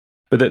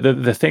But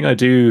the thing I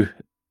do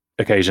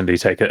occasionally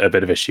take a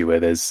bit of issue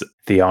with is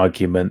the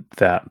argument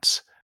that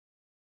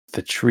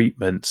the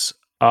treatments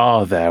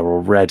are there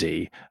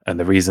already, and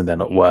the reason they're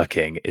not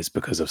working is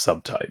because of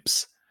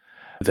subtypes.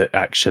 That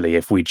actually,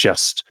 if we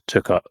just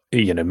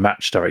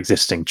matched our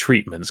existing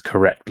treatments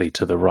correctly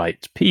to the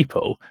right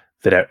people,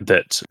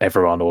 that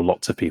everyone or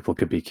lots of people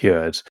could be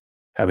cured.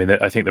 I mean,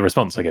 I think the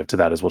response I give to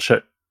that is, well,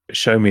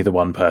 show me the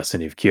one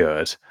person you've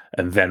cured,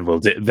 and then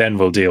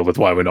we'll deal with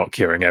why we're not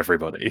curing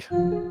everybody.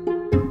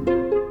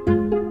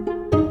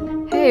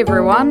 Hey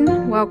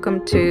everyone,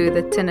 welcome to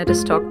the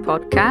Tinnitus Talk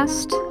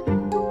podcast.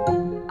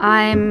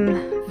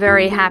 I'm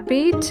very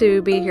happy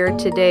to be here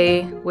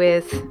today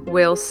with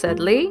Will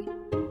Sedley.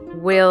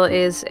 Will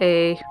is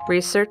a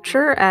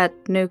researcher at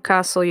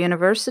Newcastle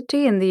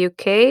University in the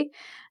UK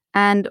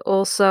and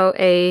also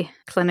a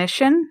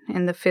clinician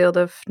in the field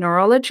of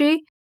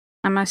neurology.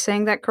 Am I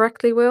saying that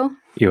correctly, Will?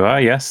 You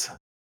are, yes.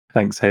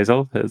 Thanks,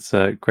 Hazel. It's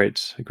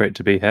great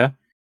to be here.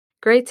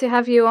 Great to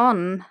have you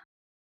on.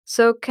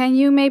 So can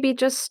you maybe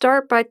just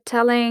start by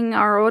telling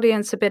our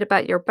audience a bit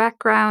about your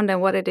background and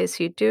what it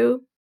is you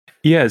do?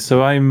 Yeah,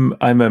 so I'm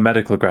a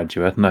medical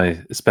graduate, and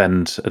I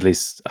spend at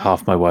least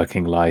half my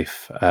working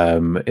life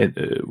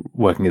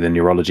working in the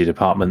neurology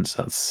departments.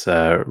 That's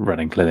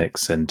running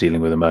clinics and dealing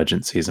with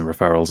emergencies and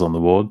referrals on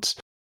the wards.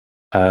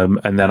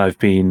 And then I've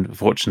been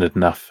fortunate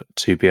enough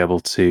to be able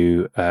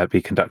to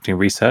be conducting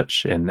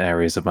research in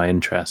areas of my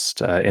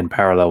interest in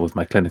parallel with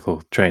my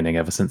clinical training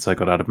ever since I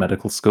got out of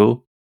medical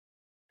school.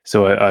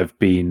 So I've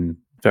been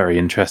very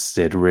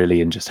interested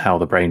really in just how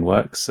the brain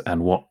works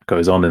and what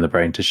goes on in the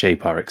brain to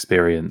shape our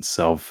experience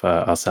of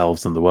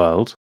ourselves and the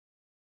world,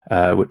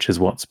 which is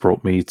what's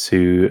brought me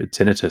to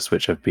tinnitus,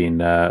 which I've been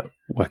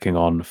working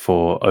on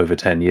for over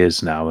 10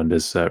 years now and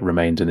has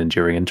remained an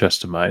enduring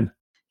interest of mine.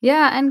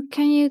 Yeah, and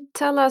can you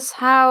tell us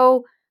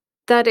how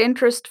that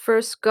interest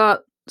first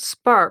got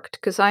sparked?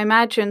 Because I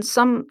imagine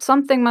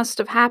something must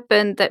have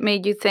happened that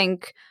made you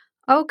think,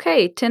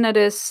 okay,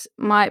 tinnitus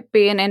might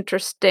be an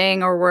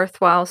interesting or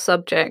worthwhile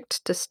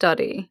subject to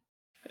study.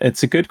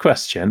 It's a good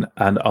question,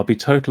 and I'll be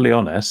totally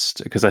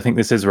honest, because I think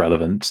this is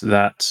relevant,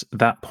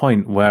 that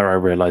point where I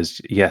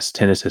realized, yes,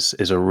 tinnitus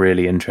is a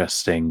really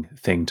interesting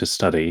thing to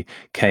study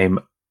came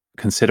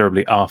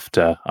considerably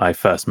after I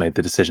first made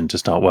the decision to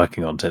start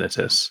working on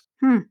tinnitus.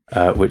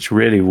 Which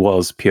really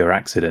was pure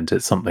accident.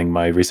 It's something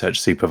my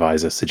research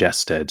supervisor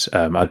suggested.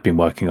 I'd been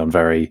working on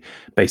very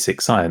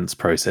basic science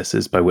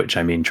processes, by which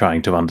I mean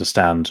trying to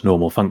understand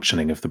normal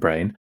functioning of the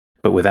brain,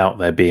 but without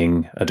there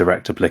being a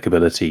direct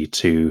applicability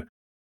to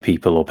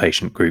people or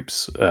patient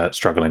groups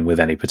struggling with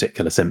any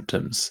particular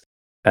symptoms.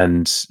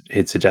 And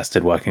he'd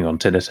suggested working on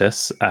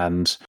tinnitus,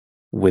 and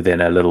within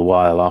a little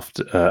while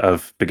after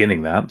of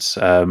beginning that,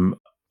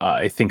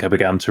 I think I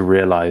began to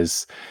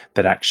realize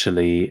that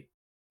actually,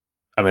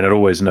 I mean, I'd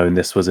always known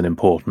this was an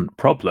important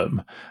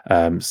problem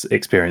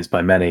experienced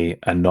by many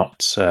and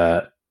not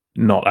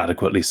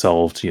adequately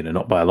solved,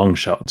 not by a long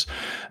shot.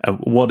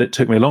 What it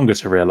took me longer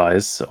to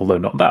realize, although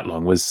not that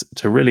long, was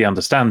to really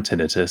understand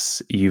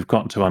tinnitus, you've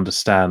got to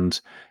understand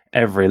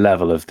every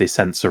level of the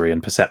sensory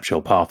and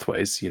perceptual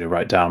pathways,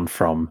 right down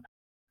from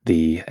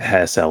the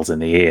hair cells in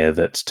the ear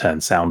that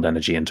turn sound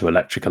energy into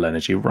electrical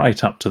energy,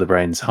 right up to the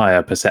brain's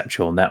higher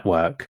perceptual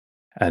network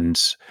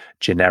and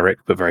generic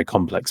but very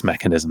complex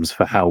mechanisms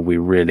for how we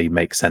really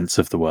make sense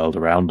of the world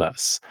around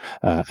us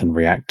and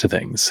react to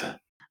things.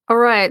 All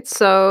right,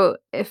 so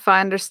if I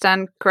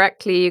understand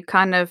correctly, you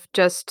kind of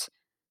just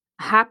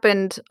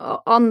happened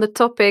on the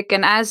topic,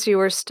 and as you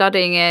were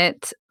studying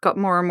it, got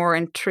more and more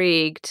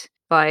intrigued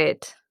by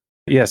it.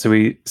 Yeah, so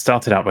we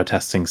started out by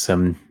testing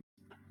some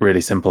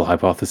really simple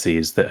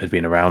hypotheses that had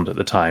been around at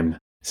the time,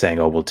 saying,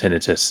 oh, well,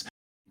 tinnitus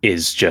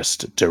is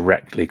just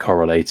directly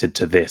correlated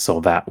to this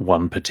or that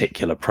one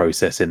particular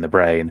process in the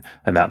brain,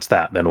 and that's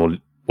that. Then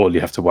all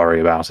you have to worry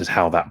about is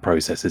how that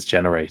process is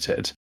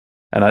generated.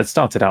 And I'd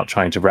started out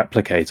trying to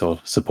replicate or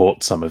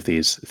support some of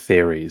these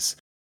theories,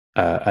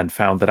 and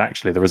found that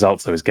actually the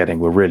results I was getting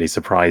were really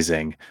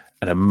surprising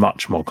and a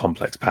much more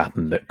complex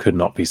pattern that could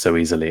not be so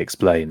easily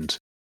explained.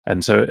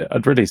 And so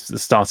I'd really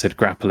started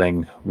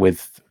grappling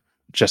with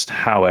just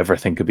how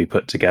everything could be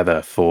put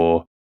together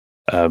for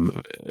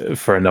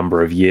a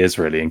number of years,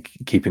 really, and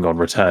keeping on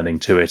returning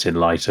to it in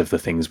light of the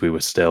things we were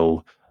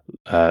still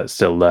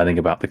learning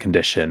about the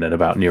condition and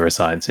about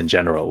neuroscience in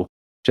general,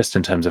 just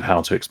in terms of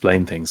how to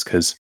explain things.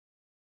 Because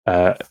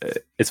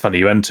it's funny,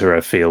 you enter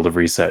a field of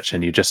research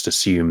and you just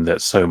assume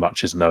that so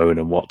much is known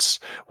and what's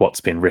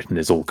been written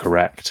is all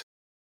correct,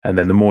 and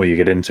then the more you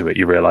get into it,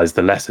 you realize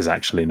the less is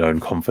actually known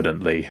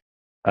confidently.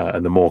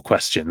 And the more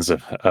questions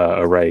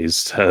are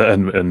raised,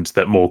 and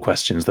that more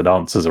questions than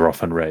answers are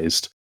often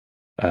raised.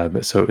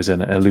 So it was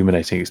an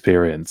illuminating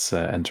experience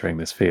entering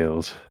this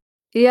field.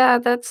 Yeah,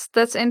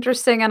 that's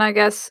interesting, and I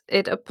guess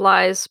it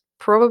applies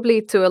probably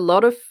to a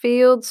lot of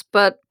fields,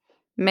 but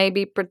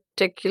maybe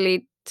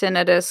particularly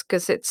tinnitus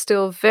because it's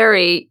still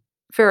very,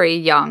 very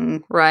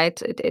young,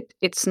 right?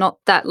 It's not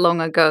that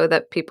long ago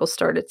that people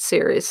started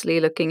seriously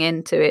looking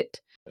into it.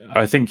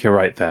 I think you're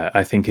right there.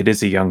 I think it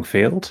is a young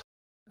field.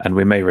 And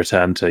we may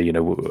return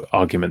to,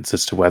 arguments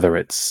as to whether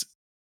it's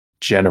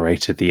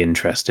generated the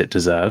interest it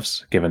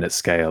deserves, given its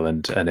scale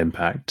and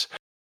impact.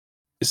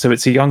 So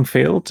it's a young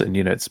field, and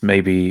it's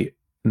maybe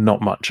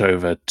not much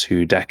over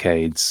 2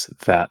 decades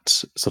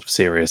that sort of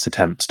serious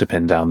attempts to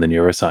pin down the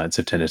neuroscience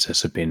of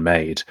tinnitus have been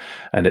made,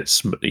 and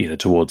it's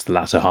towards the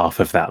latter half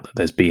of that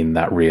there's been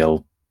that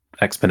real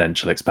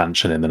exponential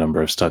expansion in the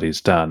number of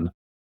studies done.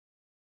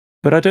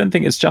 But I don't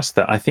think it's just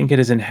that. I think it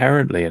is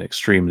inherently an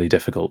extremely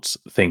difficult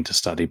thing to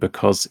study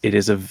because it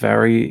is a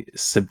very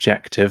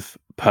subjective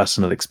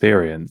personal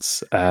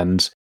experience,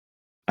 and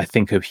I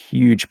think a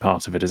huge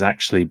part of it has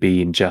actually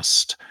been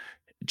just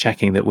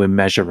checking that we're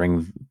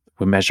measuring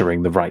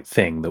the right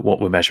thing, that what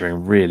we're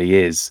measuring really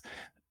is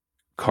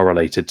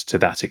correlated to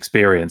that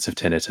experience of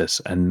tinnitus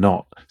and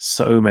not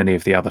so many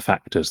of the other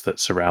factors that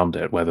surround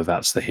it, whether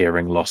that's the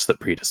hearing loss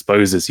that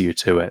predisposes you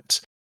to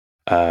it,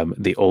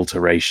 the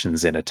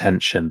alterations in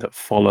attention that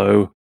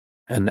follow,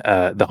 and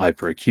the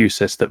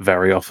hyperacusis that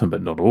very often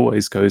but not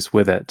always goes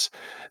with it.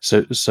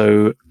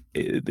 So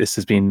this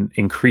has been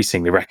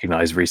increasingly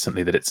recognized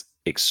recently that it's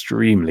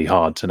extremely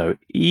hard to know,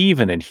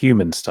 even in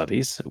human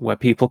studies where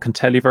people can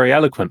tell you very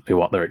eloquently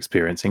what they're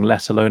experiencing,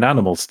 let alone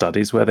animal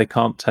studies where they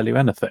can't tell you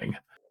anything.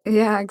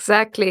 Yeah,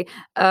 exactly.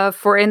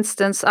 For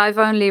instance, I've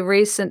only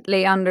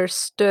recently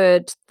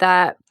understood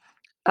that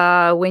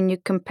when you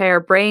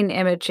compare brain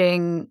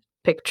imaging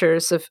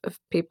pictures of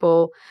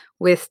people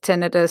with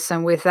tinnitus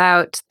and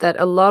without, that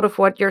a lot of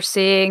what you're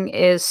seeing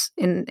is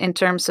in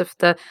terms of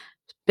the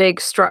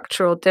big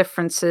structural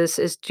differences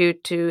is due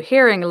to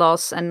hearing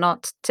loss and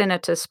not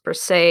tinnitus per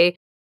se.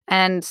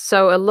 And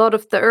so a lot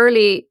of the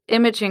early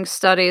imaging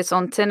studies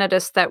on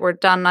tinnitus that were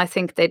done, I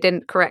think they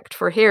didn't correct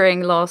for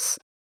hearing loss.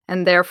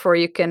 And therefore,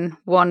 you can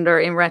wonder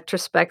in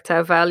retrospect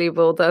how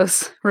valuable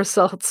those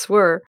results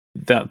were.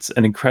 That's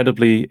an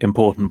incredibly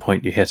important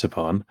point you hit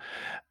upon.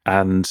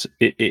 And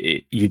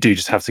you do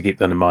just have to keep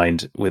that in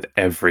mind with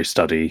every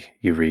study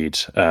you read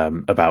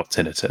about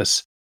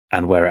tinnitus.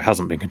 And where it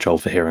hasn't been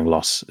controlled for hearing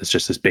loss, it's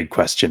just this big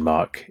question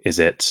mark. Is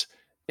it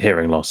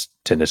hearing loss,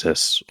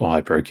 tinnitus, or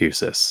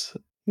hyperacusis?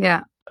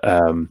 Yeah.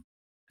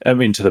 I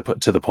mean, to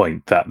the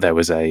point that there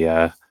was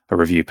a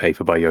review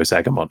paper by Jos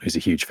Egermont, who's a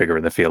huge figure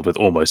in the field, with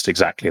almost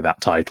exactly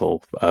that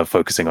title,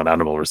 focusing on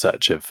animal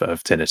research of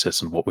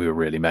tinnitus and what we were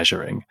really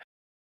measuring.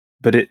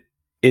 But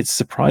it's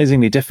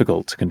surprisingly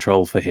difficult to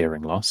control for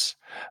hearing loss.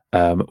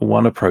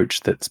 One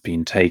approach that's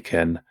been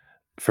taken,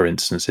 for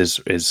instance,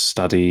 is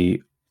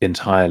study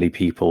entirely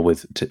people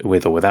with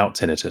or without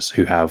tinnitus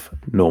who have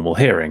normal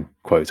hearing,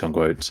 quote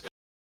unquote.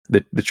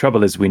 The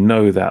trouble is we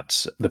know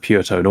that the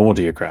pure tone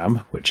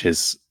audiogram, which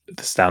is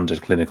the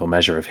standard clinical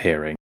measure of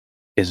hearing,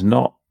 is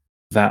not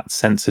that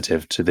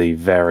sensitive to the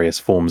various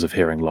forms of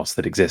hearing loss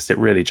that exist. It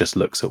really just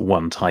looks at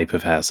one type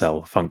of hair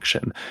cell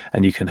function,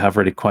 and you can have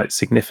really quite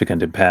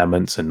significant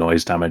impairments and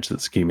noise damage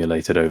that's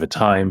accumulated over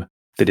time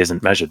that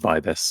isn't measured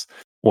by this.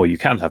 Or you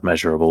can have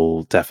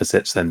measurable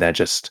deficits, then they're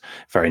just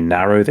very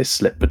narrow. They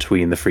slip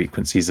between the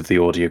frequencies of the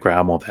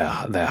audiogram, or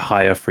they're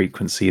higher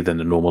frequency than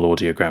the normal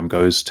audiogram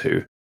goes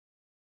to.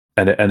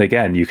 And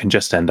again, you can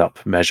just end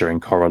up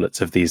measuring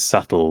correlates of these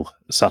subtle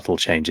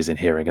changes in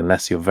hearing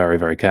unless you're very,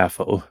 very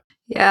careful.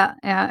 Yeah,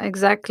 yeah,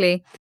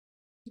 exactly.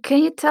 Can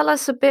you tell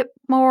us a bit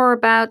more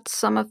about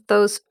some of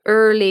those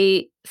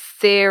early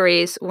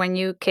theories when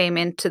you came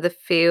into the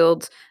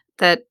field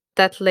that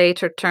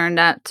later turned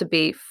out to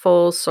be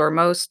false or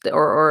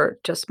or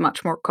just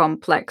much more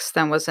complex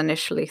than was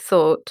initially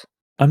thought?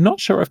 I'm not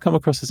sure I've come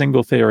across a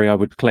single theory I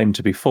would claim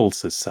to be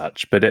false as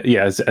such, but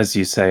yeah, as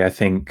you say, I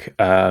think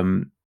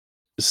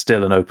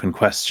still an open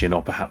question,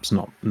 or perhaps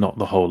not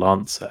the whole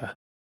answer.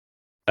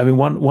 I mean,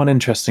 one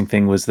interesting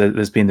thing was that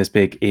there's been this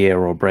big ear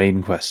or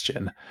brain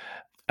question,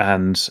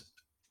 and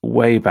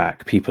way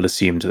back, people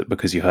assumed that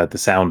because you heard the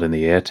sound in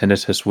the ear,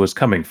 tinnitus was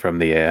coming from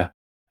the ear.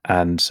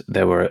 And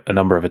there were a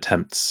number of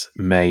attempts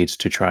made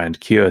to try and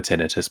cure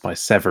tinnitus by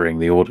severing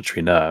the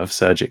auditory nerve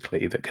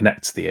surgically that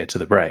connects the ear to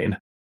the brain.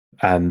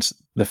 And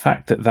the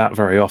fact that that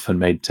very often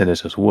made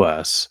tinnitus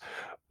worse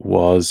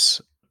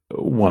was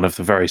one of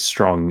the very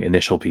strong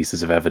initial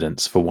pieces of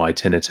evidence for why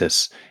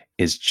tinnitus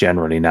is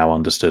generally now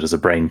understood as a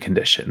brain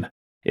condition.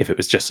 If it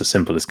was just as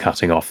simple as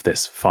cutting off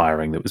this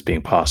firing that was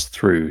being passed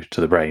through to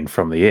the brain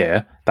from the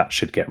ear, that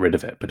should get rid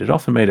of it. But it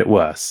often made it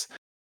worse.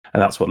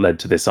 And that's what led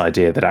to this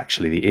idea that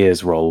actually the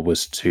ear's role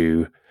was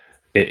in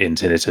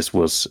tinnitus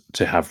was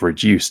to have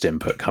reduced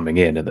input coming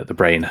in, and that the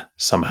brain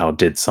somehow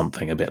did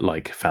something a bit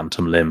like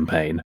phantom limb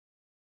pain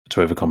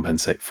to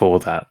overcompensate for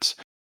that.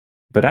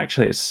 But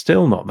actually, it's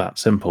still not that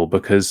simple,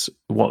 because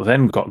what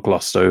then got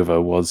glossed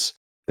over was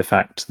the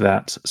fact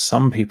that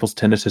some people's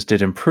tinnitus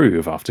did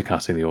improve after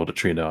cutting the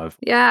auditory nerve.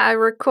 Yeah, I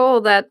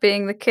recall that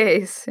being the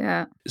case.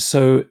 Yeah.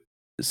 So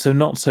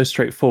not so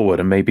straightforward,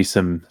 and maybe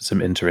some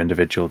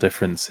inter-individual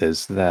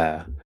differences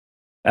there.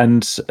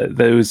 And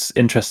there was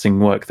interesting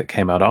work that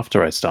came out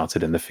after I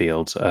started in the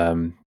field,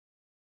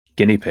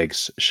 guinea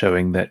pigs,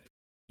 showing that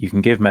you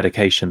can give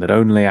medication that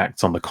only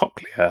acts on the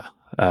cochlea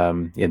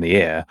in the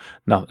ear,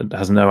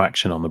 has no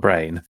action on the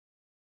brain.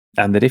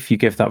 And that if you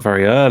give that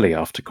very early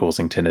after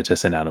causing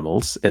tinnitus in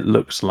animals, it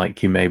looks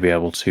like you may be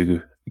able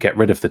to get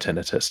rid of the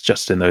tinnitus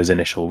just in those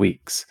initial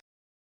weeks.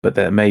 But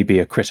there may be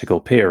a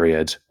critical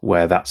period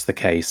where that's the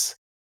case,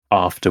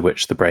 after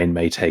which the brain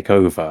may take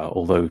over,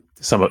 although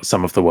some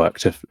of the work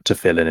to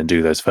fill in and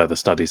do those further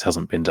studies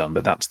hasn't been done,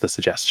 but that's the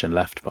suggestion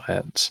left by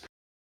it.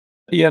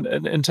 Yeah,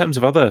 in terms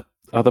of other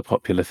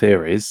popular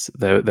theories,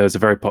 there's a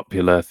very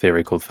popular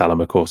theory called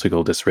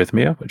thalamocortical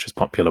dysrhythmia, which was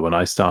popular when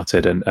I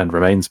started and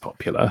remains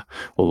popular,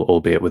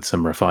 albeit with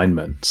some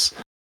refinements.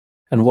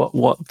 And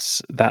what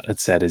that had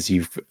said is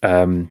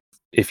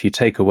if you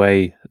take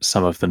away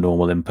some of the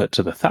normal input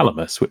to the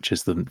thalamus, which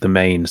is the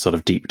main sort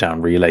of deep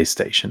down relay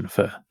station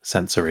for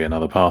sensory and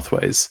other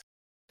pathways,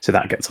 so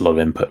that gets a lot of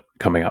input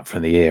coming up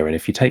from the ear. And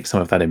if you take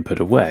some of that input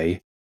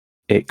away,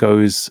 it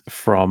goes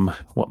from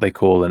what they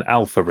call an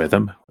alpha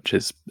rhythm, which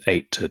is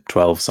 8 to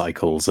 12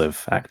 cycles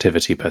of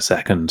activity per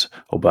second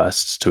or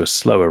bursts, to a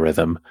slower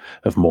rhythm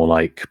of more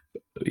like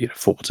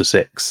 4 to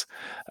 6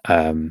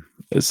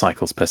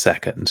 cycles per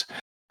second.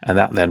 And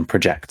that then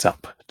projects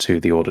up to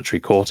the auditory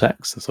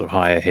cortex, the sort of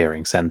higher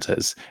hearing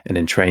centers, and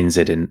entrains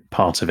it in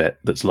part of it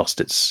that's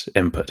lost its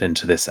input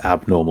into this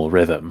abnormal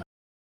rhythm.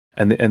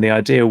 And the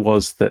idea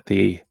was that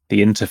the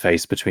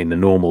interface between the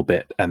normal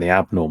bit and the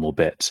abnormal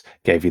bit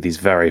gave you these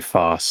very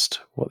fast,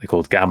 what they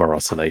called gamma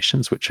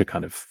oscillations, which are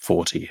kind of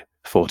 40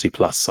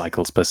 plus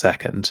cycles per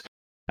second.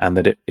 And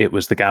that it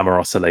was the gamma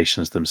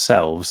oscillations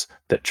themselves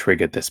that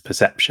triggered this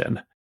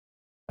perception.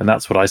 And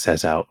that's what I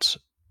set out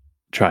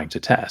trying to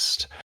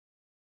test.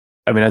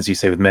 I mean, as you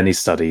say, with many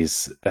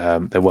studies,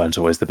 there weren't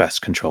always the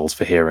best controls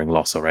for hearing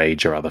loss or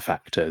age or other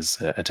factors,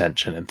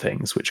 attention and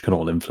things, which can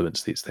all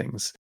influence these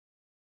things.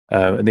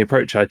 And the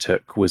approach I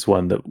took was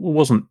one that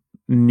wasn't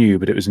new,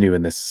 but it was new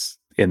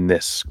in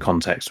this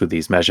context with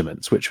these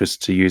measurements, which was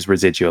to use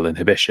residual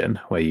inhibition,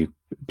 where you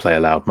play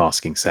a loud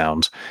masking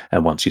sound,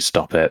 and once you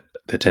stop it,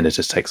 the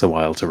tinnitus takes a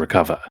while to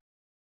recover.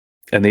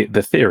 And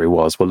the theory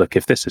was, well, look,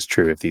 if this is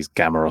true, if these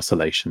gamma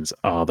oscillations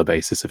are the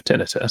basis of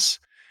tinnitus,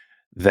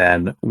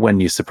 then when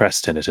you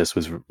suppress tinnitus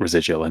with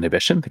residual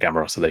inhibition, the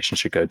gamma oscillation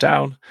should go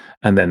down,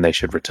 and then they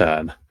should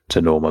return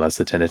to normal as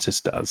the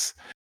tinnitus does.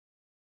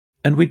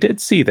 And we did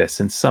see this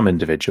in some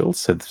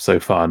individuals, so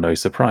far no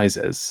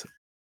surprises.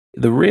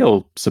 The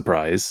real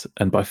surprise,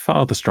 and by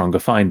far the stronger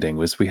finding,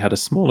 was we had a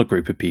smaller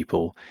group of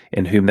people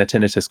in whom their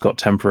tinnitus got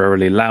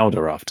temporarily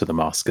louder after the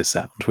masker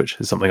sound, which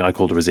is something I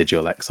called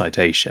residual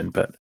excitation,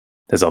 but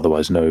there's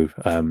otherwise no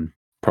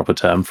proper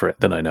term for it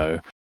that I know.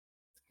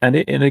 And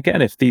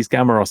again, if these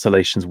gamma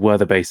oscillations were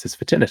the basis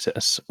for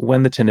tinnitus,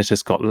 when the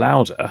tinnitus got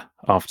louder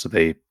after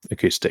the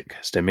acoustic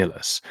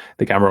stimulus,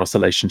 the gamma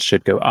oscillations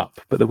should go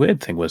up. But the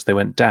weird thing was they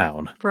went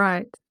down.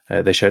 Right.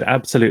 They showed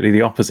absolutely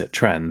the opposite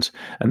trend.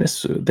 And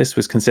this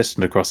was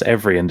consistent across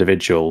every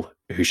individual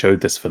who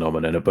showed this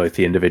phenomenon at both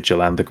the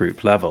individual and the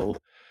group level.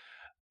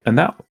 And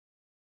that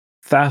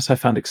I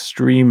found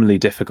extremely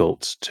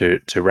difficult to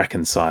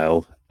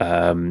reconcile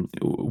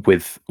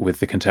with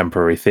the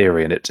contemporary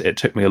theory, and it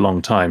took me a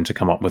long time to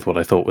come up with what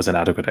I thought was an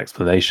adequate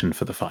explanation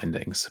for the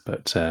findings.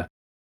 But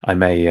I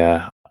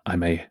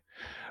may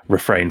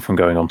refrain from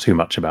going on too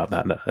much about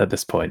that at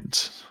this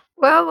point.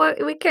 Well,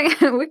 we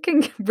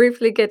can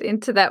briefly get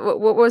into that.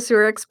 What was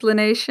your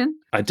explanation?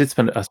 I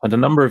spent a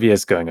number of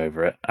years going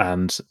over it,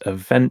 and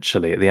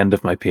eventually, at the end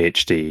of my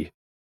PhD,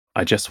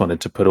 I just wanted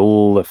to put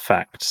all the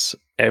facts,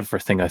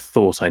 everything I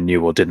thought I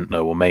knew or didn't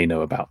know or may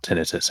know about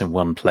tinnitus in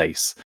one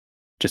place.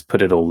 Just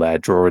put it all there,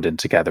 draw it in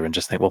together, and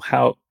just think,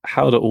 well,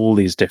 how do all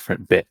these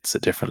different bits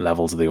at different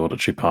levels of the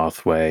auditory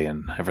pathway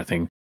and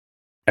everything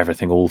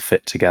all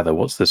fit together?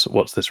 What's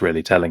this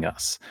really telling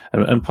us?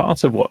 And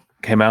part of what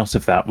came out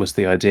of that was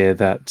the idea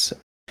that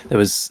there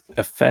was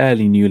a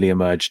fairly newly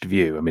emerged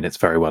view. I mean, it's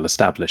very well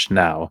established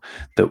now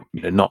that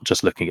not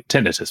just looking at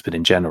tinnitus, but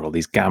in general,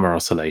 these gamma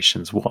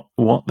oscillations,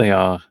 what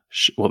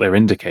they're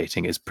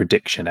indicating is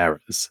prediction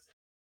errors.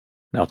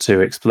 Now,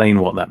 to explain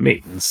what that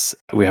means,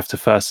 we have to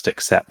first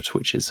accept,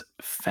 which is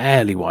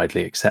fairly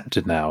widely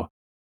accepted now,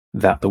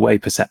 that the way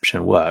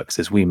perception works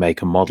is we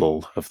make a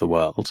model of the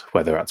world,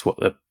 whether that's what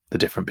the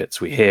different bits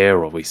we hear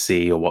or we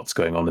see or what's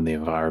going on in the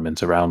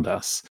environment around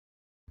us.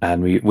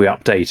 And we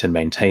update and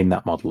maintain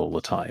that model all the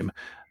time.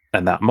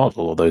 And that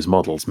model or those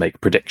models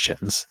make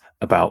predictions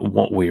about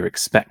what we're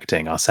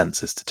expecting our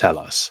senses to tell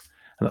us.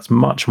 And that's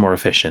much more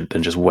efficient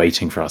than just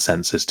waiting for our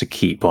senses to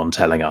keep on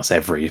telling us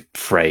every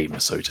frame,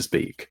 so to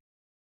speak.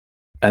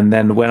 And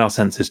then when our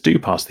senses do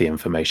pass the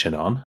information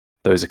on,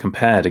 those are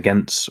compared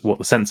against what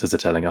the sensors are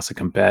telling us, are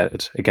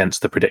compared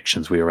against the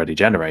predictions we already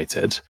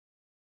generated.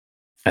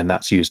 And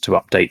that's used to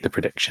update the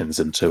predictions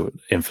and to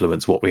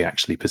influence what we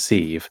actually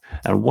perceive.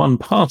 And one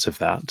part of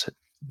that,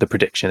 the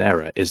prediction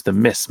error, is the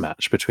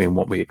mismatch between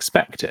what we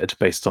expected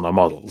based on our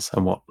models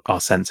and what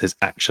our senses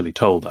actually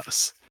told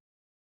us.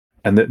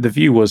 And the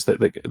view was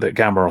that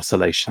gamma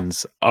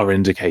oscillations are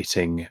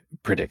indicating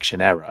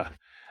prediction error.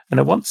 And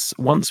then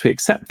once we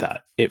accept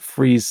that, it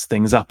frees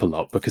things up a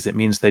lot, because it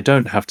means they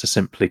don't have to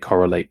simply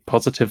correlate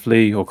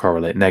positively or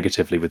correlate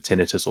negatively with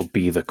tinnitus or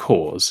be the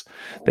cause.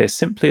 They're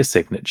simply a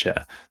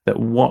signature that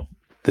what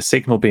the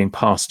signal being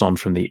passed on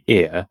from the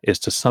ear is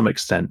to some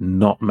extent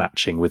not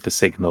matching with the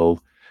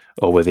signal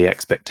or with the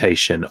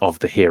expectation of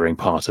the hearing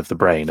part of the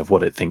brain, of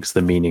what it thinks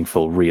the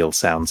meaningful, real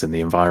sounds in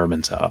the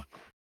environment are.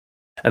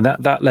 And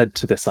that led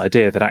to this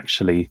idea that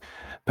actually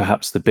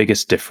perhaps the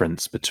biggest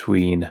difference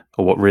between,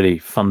 or what really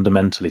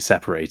fundamentally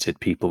separated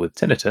people with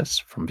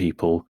tinnitus from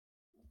people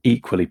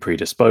equally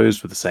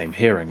predisposed with the same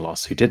hearing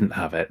loss who didn't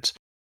have it,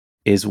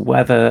 is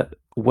whether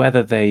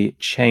they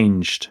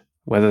changed,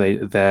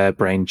 their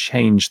brain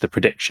changed the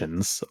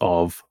predictions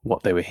of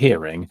what they were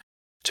hearing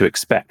to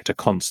expect a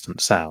constant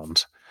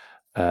sound.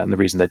 And the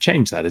reason they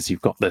changed that is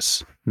you've got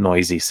this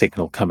noisy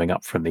signal coming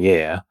up from the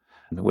ear,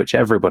 which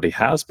everybody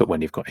has, but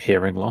when you've got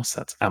hearing loss,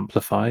 that's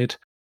amplified.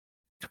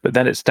 But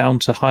then it's down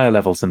to higher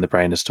levels in the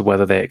brain as to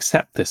whether they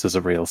accept this as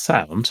a real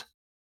sound,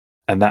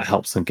 and that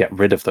helps them get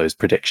rid of those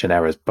prediction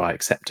errors by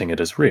accepting it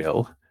as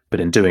real, but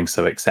in doing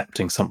so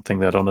accepting something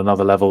that on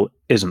another level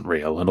isn't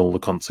real and all the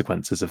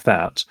consequences of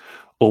that,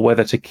 or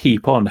whether to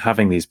keep on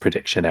having these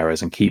prediction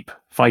errors and keep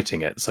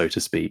fighting it, so to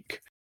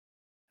speak.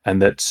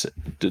 And that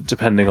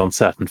depending on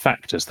certain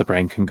factors, the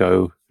brain can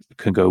go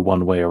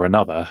one way or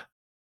another.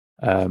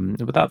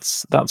 But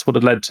that's what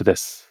had led to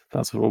this.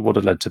 That's what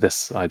had led to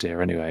this idea,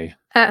 anyway.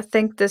 I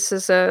think this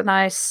is a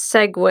nice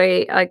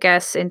segue, I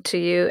guess, into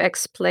you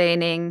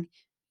explaining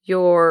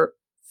your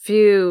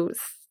view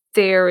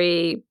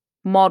theory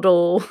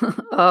model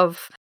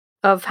of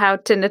how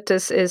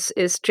tinnitus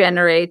is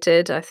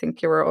generated. I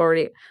think you were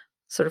already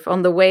sort of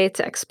on the way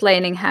to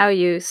explaining how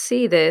you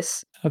see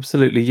this.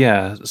 Absolutely,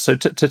 yeah. So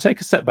to take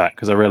a step back,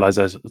 because I realise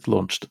I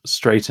launched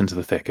straight into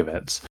the thick of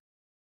it.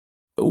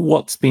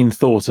 What's been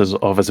thought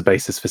of as a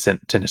basis for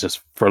tinnitus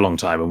for a long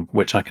time, and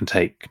which I can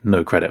take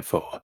no credit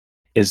for,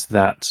 is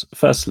that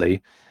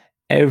firstly,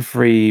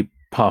 every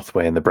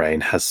pathway in the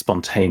brain has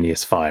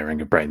spontaneous firing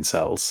of brain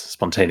cells,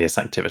 spontaneous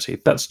activity.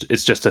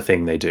 It's just a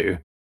thing they do,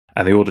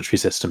 and the auditory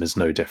system is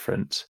no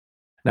different.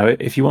 Now,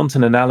 if you want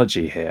an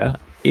analogy here,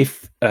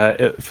 if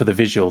for the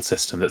visual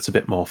system that's a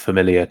bit more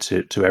familiar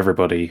to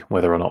everybody,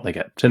 whether or not they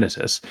get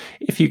tinnitus,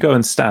 if you go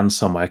and stand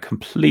somewhere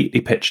completely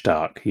pitch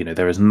dark,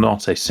 there is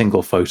not a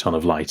single photon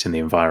of light in the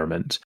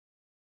environment,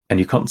 and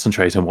you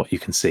concentrate on what you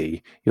can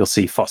see, you'll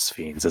see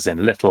phosphenes, as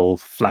in little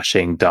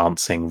flashing,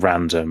 dancing,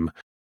 random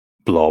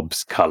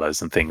blobs,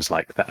 colors, and things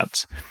like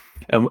that.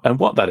 And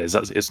what that is,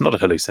 it's not a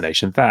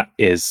hallucination. That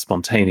is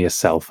spontaneous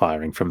cell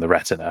firing from the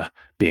retina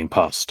being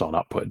passed on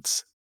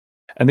upwards.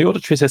 And the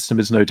auditory system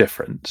is no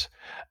different.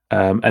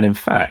 And in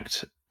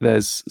fact,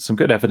 there's some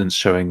good evidence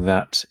showing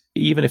that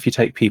even if you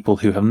take people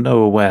who have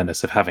no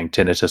awareness of having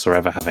tinnitus or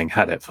ever having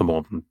had it for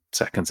more than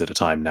seconds at a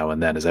time now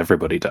and then, as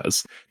everybody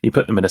does, you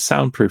put them in a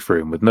soundproof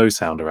room with no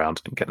sound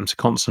around and get them to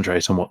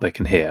concentrate on what they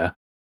can hear,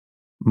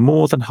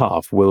 more than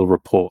half will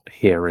report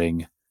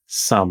hearing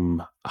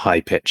some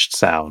high-pitched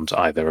sound,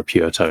 either a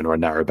pure tone or a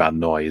narrowband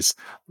noise,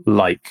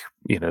 like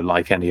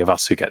any of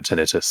us who get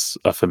tinnitus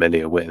are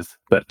familiar with,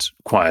 but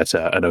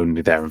quieter and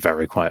only there in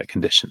very quiet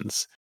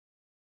conditions.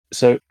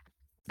 So,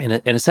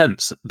 in a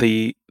sense,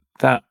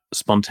 that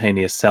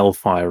spontaneous cell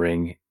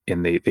firing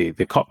in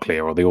the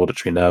cochlea or the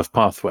auditory nerve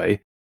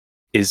pathway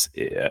is,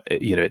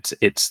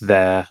 it's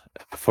there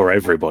for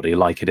everybody,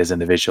 like it is in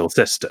the visual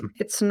system.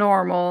 It's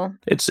normal.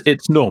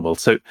 It's normal.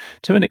 So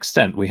to an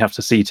extent, we have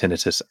to see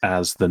tinnitus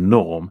as the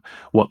norm.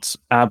 What's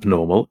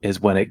abnormal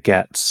is when it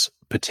gets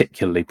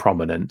particularly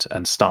prominent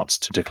and starts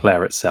to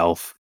declare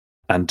itself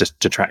and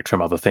detract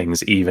from other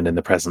things, even in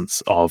the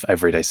presence of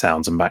everyday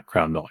sounds and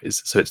background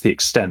noise. So it's the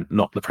extent,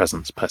 not the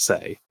presence per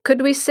se.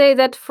 Could we say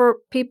that for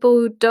people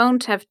who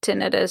don't have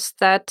tinnitus,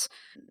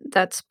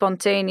 that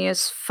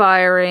spontaneous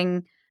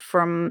firing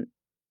from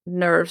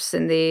nerves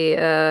in the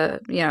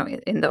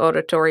in the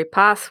auditory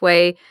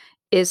pathway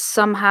is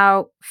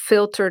somehow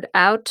filtered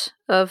out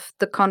of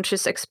the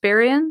conscious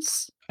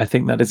experience? I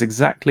think that is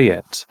exactly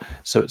it.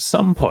 So at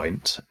some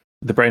point,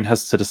 the brain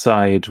has to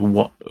decide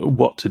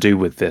what to do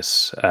with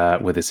this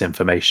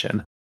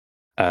information,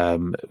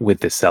 with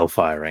this cell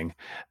firing,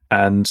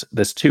 and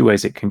there's two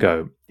ways it can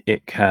go.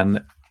 It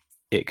can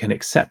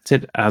accept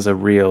it as a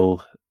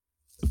real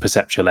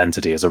perceptual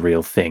entity, as a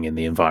real thing in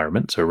the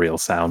environment, so a real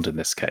sound in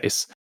this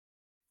case,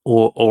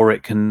 or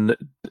it can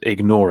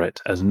ignore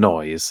it as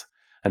noise.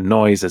 And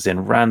noise as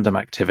in random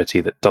activity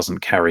that doesn't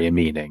carry a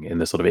meaning in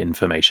the sort of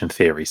information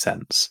theory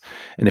sense.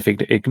 And if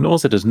it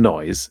ignores it as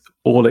noise,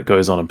 all it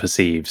goes on and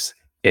perceives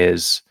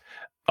is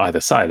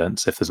either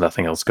silence, if there's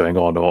nothing else going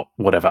on, or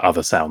whatever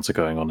other sounds are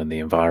going on in the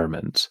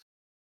environment.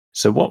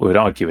 So what we would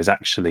argue is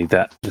actually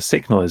that the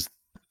signal is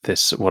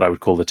this, what I would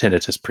call the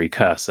tinnitus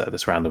precursor,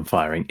 this random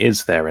firing,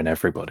 is there in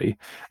everybody.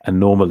 And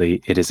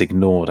normally it is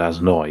ignored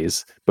as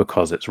noise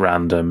because it's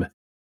random.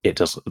 It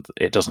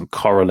doesn't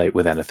correlate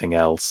with anything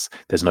else.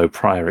 There's no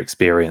prior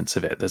experience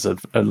of it. There's a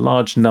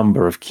large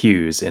number of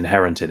cues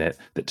inherent in it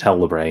that tell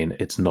the brain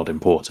it's not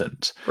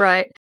important.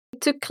 Right.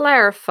 to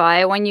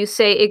clarify, when you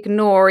say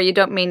ignore, you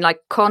don't mean like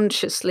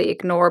consciously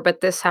ignore,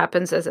 but this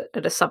happens at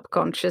a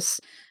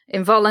subconscious,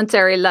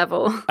 involuntary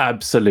level.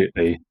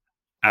 Absolutely.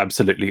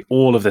 Absolutely.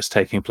 All of this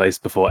taking place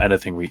before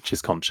anything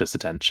reaches conscious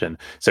attention.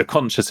 So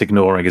conscious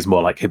ignoring is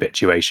more like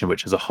habituation,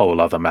 which is a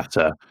whole other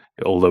matter,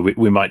 although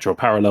we might draw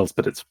parallels,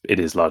 but it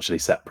is largely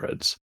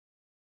separate.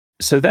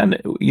 So then,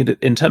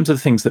 in terms of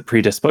the things that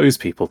predispose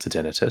people to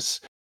tinnitus,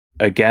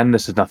 again,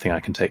 this is nothing I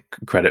can take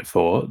credit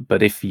for,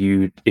 but if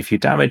you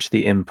damage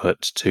the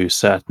input to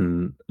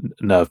certain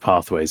nerve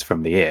pathways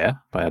from the ear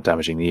by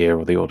damaging the ear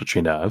or the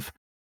auditory nerve,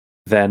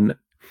 then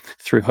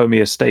through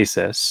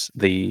homeostasis,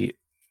 the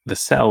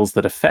cells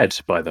that are fed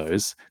by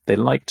those, they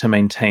like to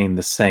maintain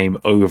the same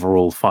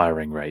overall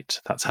firing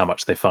rate. That's how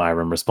much they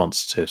fire in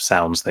response to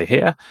sounds they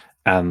hear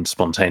and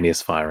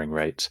spontaneous firing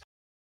rate.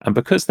 And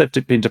because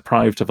they've been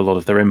deprived of a lot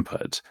of their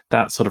input,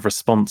 that sort of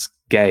response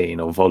gain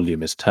or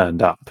volume is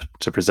turned up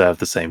to preserve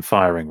the same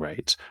firing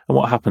rate. And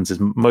what happens is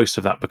most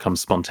of that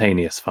becomes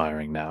spontaneous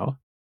firing now.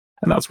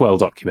 And that's well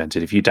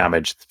documented. If you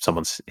damage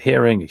someone's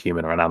hearing, a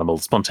human or an animal,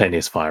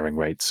 spontaneous firing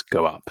rates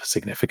go up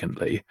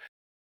significantly.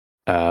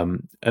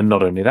 And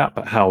not only that,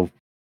 but how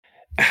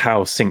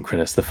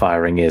synchronous the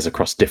firing is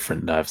across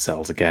different nerve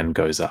cells again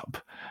goes up.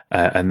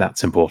 And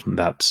that's important,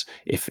 that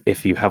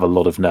if you have a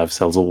lot of nerve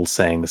cells all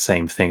saying the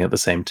same thing at the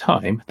same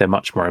time, they're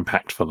much more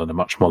impactful and are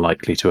much more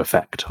likely to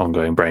affect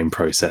ongoing brain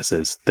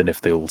processes than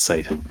if they all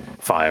say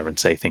fire and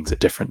say things at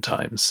different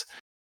times.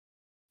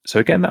 So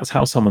again, that's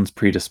how someone's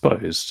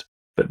predisposed.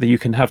 But you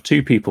can have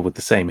two people with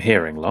the same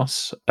hearing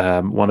loss,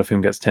 one of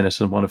whom gets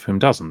tinnitus and one of whom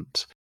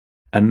doesn't.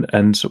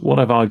 And what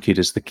I've argued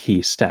is the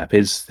key step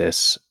is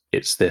this.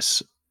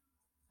 It's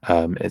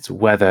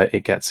whether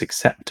it gets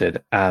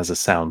accepted as a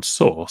sound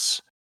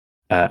source,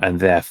 and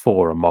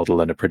therefore a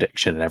model and a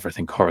prediction and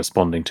everything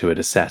corresponding to it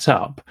is set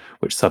up,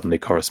 which suddenly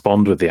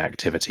correspond with the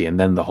activity, and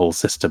then the whole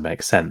system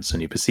makes sense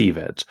and you perceive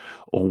it,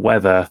 or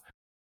whether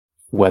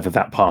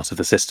that part of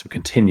the system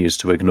continues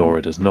to ignore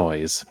it as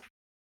noise.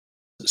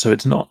 So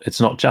it's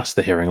not just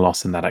the hearing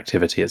loss in that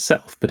activity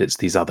itself, but it's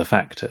these other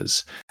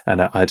factors.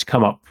 And I'd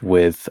come up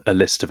with a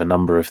list of a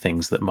number of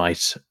things that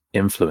might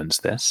influence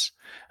this.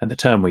 And the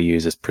term we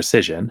use is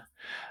precision,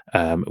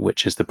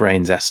 which is the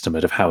brain's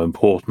estimate of how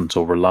important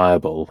or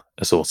reliable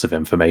a source of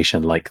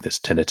information like this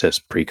tinnitus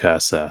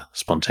precursor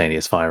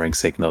spontaneous firing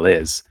signal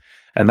is.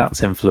 And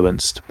that's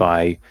influenced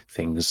by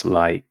things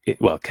like,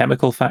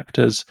 chemical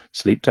factors,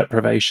 sleep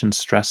deprivation,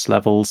 stress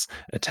levels,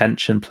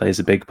 attention plays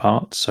a big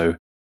part. So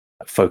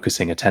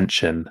focusing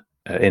attention,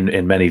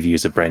 in many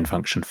views of brain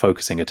function,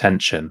 focusing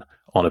attention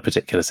on a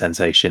particular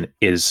sensation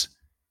is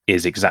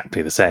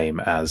exactly the same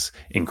as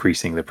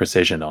increasing the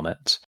precision on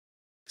it.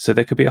 So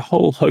there could be a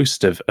whole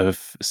host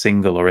of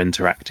single or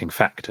interacting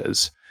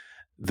factors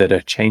that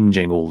are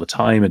changing all the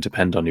time and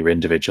depend on your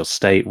individual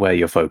state, where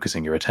you're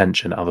focusing your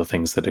attention, other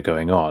things that are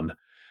going on.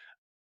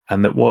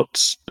 And that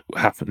what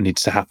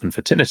needs to happen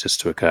for tinnitus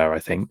to occur, I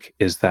think,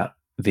 is that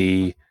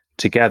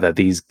together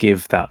these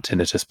give that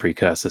tinnitus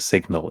precursor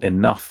signal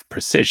enough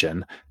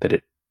precision that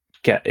it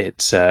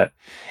gets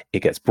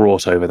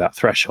brought over that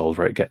threshold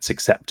where it gets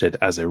accepted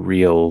as a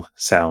real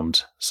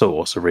sound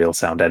source, a real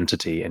sound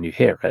entity, and you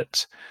hear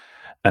it.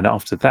 And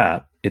after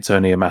that, it's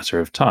only a matter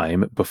of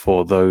time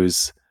before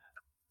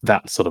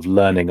that sort of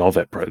learning of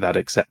it, that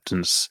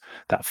acceptance,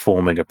 that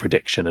forming a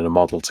prediction and a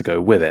model to go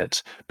with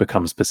it,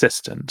 becomes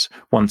persistent.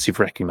 Once you've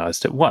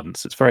recognized it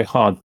once, it's very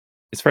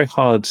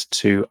hard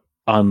to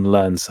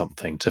unlearn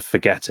something, to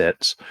forget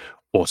it,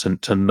 or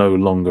to no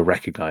longer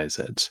recognize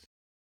it.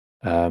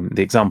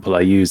 The example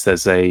I use,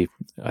 I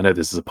know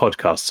this is a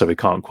podcast, so we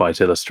can't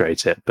quite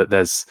illustrate it, but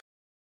there's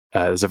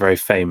a very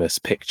famous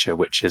picture,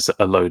 which is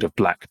a load of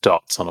black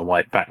dots on a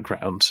white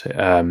background.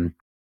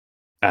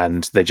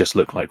 And they just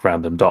look like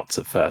random dots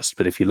at first.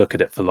 But if you look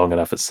at it for long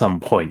enough, at some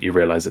point, you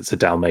realize it's a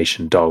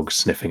Dalmatian dog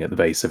sniffing at the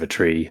base of a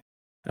tree.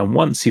 And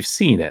once you've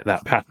seen it,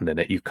 that pattern in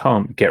it, you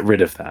can't get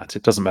rid of that.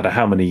 It doesn't matter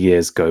how many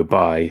years go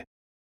by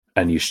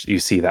and you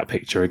see that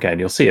picture again,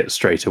 you'll see it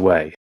straight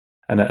away.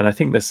 And I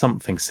think there's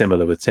something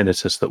similar with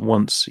tinnitus, that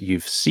once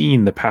you've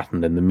seen the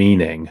pattern and the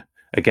meaning,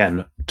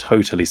 again,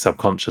 totally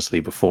subconsciously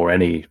before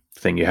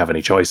anything you have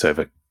any choice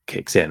over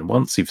kicks in,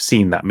 once you've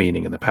seen that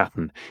meaning and the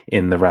pattern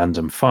in the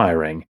random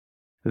firing,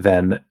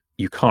 then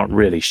you can't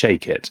really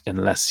shake it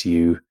unless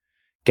you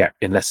get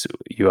rid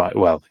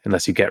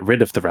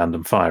of the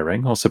random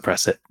firing or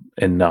suppress it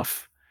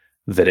enough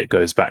that it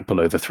goes back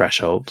below the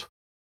threshold.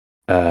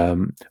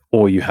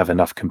 Or you have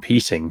enough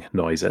competing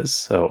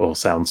noises or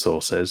sound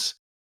sources,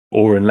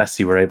 or unless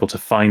you were able to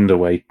find a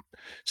way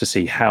to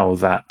see how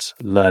that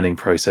learning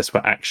process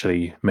were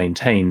actually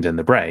maintained in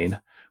the brain,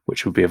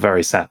 which would be a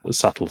very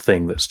subtle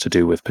thing that's to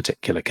do with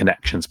particular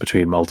connections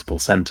between multiple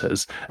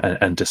centers,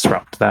 and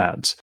disrupt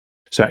that.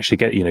 So actually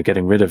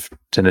getting rid of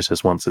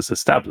tinnitus once it's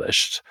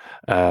established,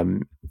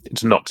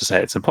 it's not to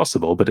say it's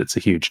impossible, but it's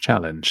a huge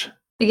challenge.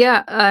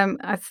 Yeah,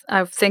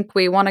 I think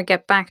we want to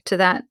get back to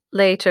that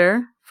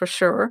later, for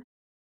sure.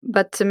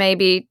 But to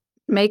maybe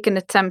make an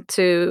attempt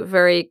to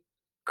very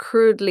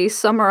crudely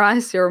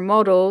summarize your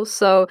model.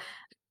 So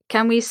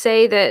can we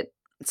say that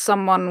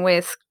someone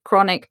with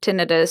chronic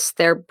tinnitus,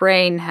 their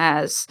brain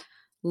has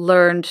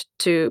learned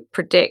to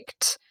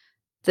predict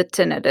the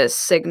tinnitus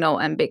signal,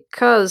 and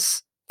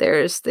because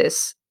there's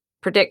this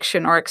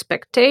prediction or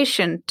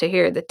expectation to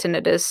hear the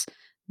tinnitus,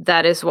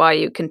 that is why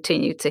you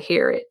continue to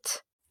hear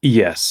it?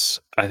 Yes,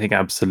 I think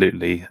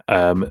absolutely.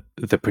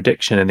 The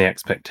prediction and the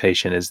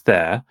expectation is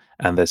there,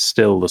 and there's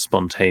still the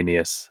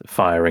spontaneous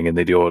firing in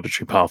the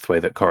auditory pathway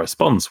that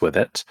corresponds with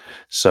it.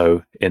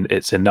 So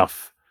it's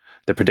enough.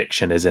 The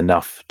prediction is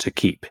enough to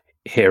keep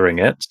hearing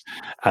it,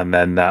 and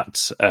then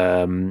that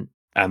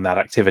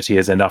activity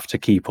is enough to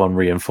keep on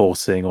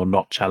reinforcing or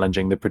not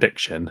challenging the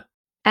prediction.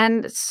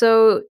 And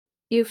so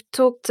you've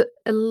talked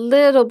a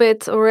little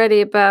bit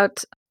already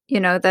about,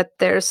 that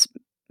there's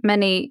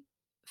many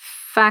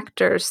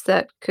factors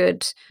that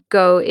could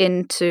go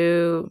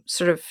into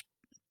sort of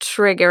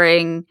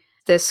triggering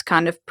this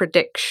kind of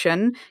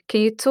prediction. Can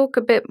you talk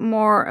a bit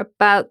more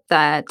about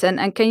that?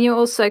 And can you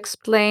also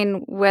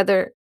explain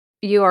whether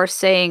you are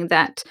saying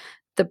that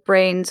the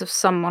brains of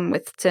someone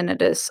with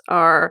tinnitus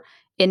are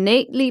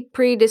innately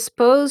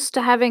predisposed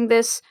to having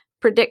this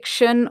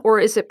prediction, or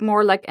is it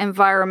more like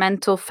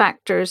environmental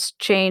factors,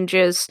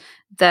 changes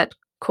that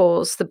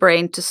cause the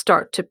brain to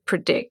start to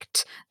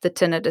predict the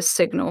tinnitus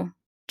signal?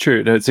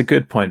 True. No, it's a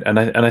good point, and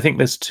I think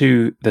there's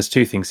two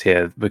things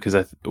here because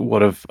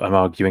I'm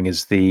arguing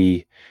is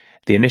the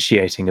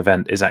initiating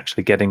event is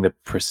actually getting the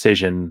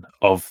precision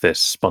of this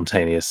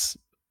spontaneous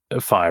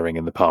firing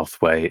in the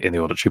pathway, in the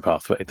auditory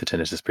pathway, the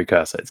tinnitus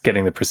precursor. It's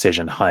getting the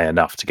precision high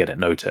enough to get it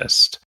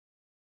noticed,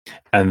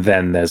 and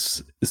then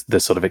there's the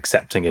sort of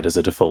accepting it as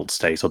a default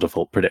state or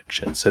default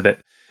prediction. So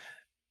that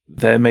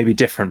there may be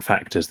different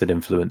factors that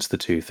influence the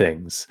two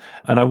things.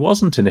 And I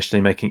wasn't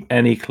initially making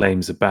any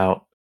claims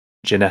about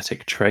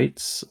genetic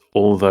traits,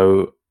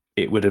 although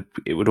it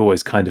would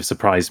always kind of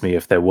surprise me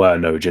if there were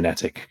no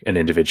genetic and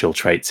individual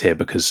traits here,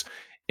 because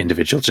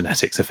individual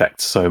genetics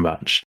affects so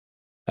much.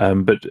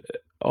 But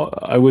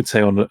I would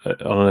say on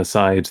an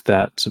aside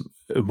that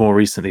more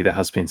recently there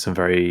has been some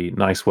very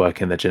nice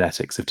work in the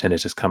genetics of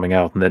tinnitus coming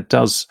out, and there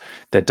does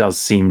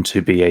seem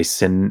to be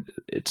it's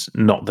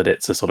not that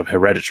it's a sort of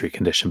hereditary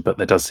condition, but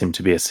there does seem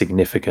to be a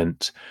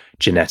significant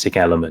genetic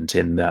element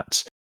in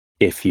that.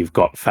 If you've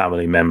got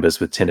family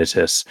members with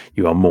tinnitus,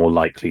 you are more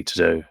likely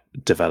to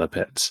develop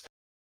it.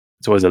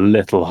 It's always a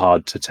little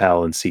hard to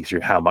tell and see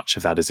through how much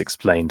of that is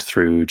explained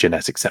through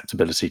genetic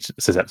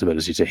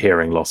susceptibility to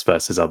hearing loss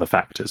versus other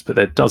factors, but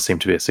there does seem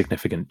to be a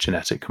significant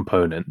genetic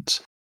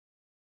component.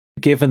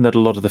 Given that a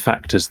lot of the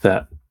factors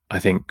that I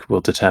think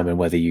will determine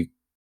whether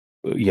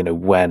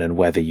when and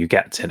whether you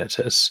get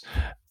tinnitus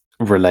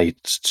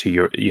relate to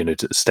your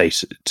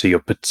to your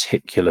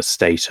particular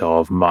state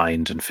of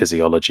mind and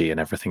physiology and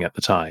everything at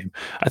the time,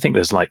 I think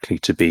there's likely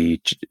to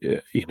be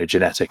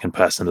genetic and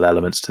personal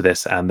elements to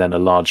this, and then a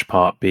large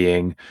part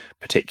being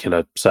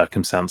particular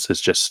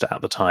circumstances just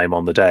at the time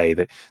on the day.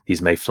 That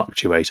these may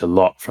fluctuate a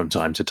lot from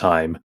time to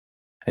time,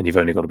 and you've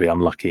only got to be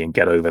unlucky and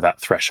get over that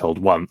threshold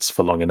once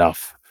for long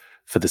enough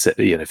for the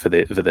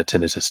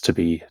tinnitus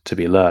to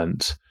be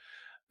learned.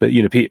 But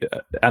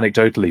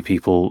anecdotally,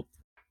 people,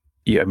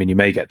 you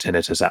may get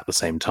tinnitus at the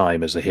same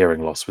time as the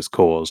hearing loss was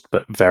caused,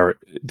 but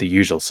the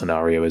usual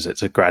scenario is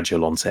it's a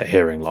gradual onset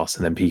hearing loss,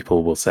 and then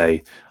people will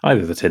say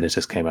either the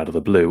tinnitus came out of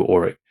the blue,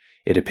 or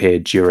it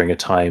appeared during a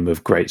time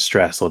of great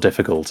stress or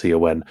difficulty, or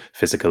when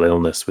physical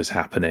illness was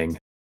happening.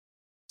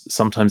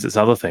 Sometimes it's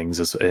other things,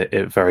 as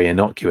very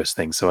innocuous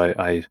things. So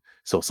I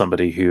saw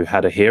somebody who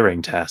had a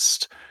hearing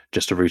test,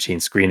 just a routine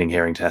screening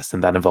hearing test,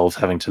 and that involves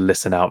having to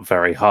listen out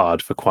very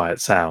hard for quiet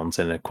sounds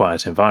in a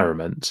quiet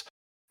environment.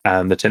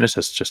 And the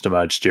tinnitus just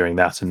emerged during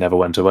that and never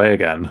went away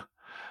again.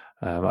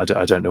 I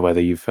don't know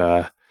whether you've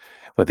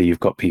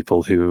got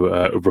people who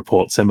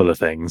report similar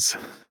things.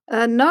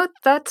 No,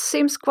 that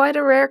seems quite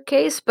a rare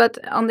case, but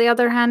on the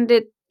other hand,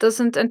 it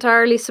doesn't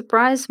entirely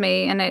surprise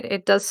me, and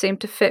it does seem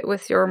to fit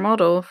with your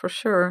model for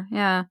sure.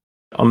 Yeah.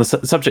 On the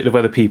subject of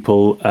whether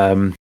people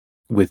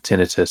with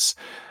tinnitus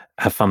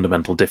have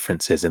fundamental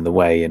differences in the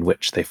way in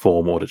which they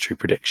form auditory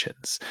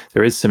predictions,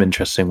 there is some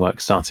interesting work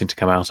starting to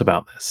come out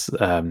about this.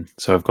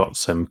 So I've got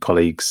some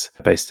colleagues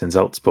based in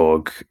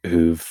Salzburg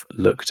who've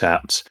looked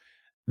at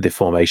the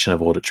formation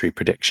of auditory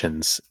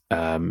predictions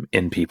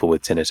in people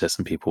with tinnitus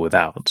and people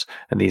without.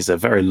 And these are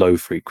very low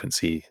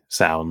frequency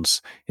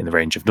sounds in the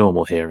range of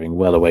normal hearing,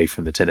 well away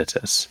from the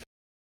tinnitus.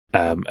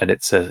 And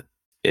it's a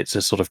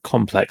sort of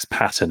complex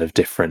pattern of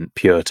different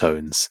pure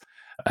tones.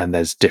 And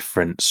there's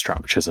different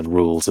structures and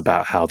rules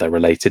about how they're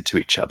related to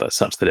each other,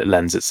 such that it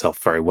lends itself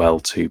very well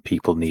to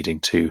people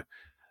needing to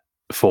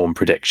form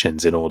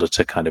predictions in order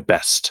to kind of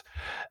best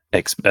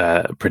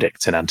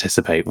predict and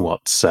anticipate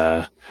what's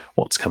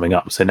coming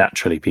up. So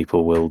naturally,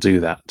 people will do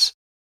that.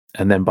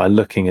 And then by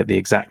looking at the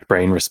exact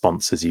brain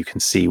responses, you can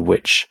see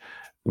which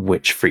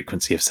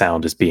frequency of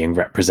sound is being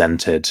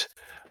represented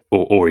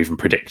or even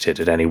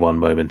predicted at any one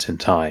moment in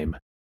time.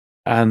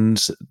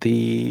 And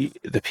the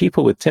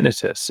people with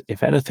tinnitus,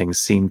 if anything,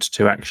 seemed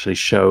to actually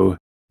show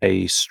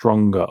a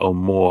stronger or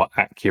more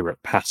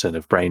accurate pattern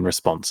of brain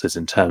responses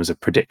in terms of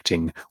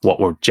predicting what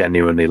were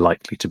genuinely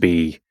likely to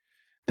be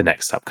the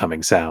next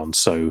upcoming sound.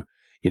 So,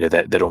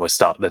 they'd almost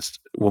that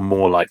were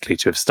more likely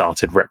to have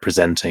started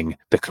representing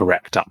the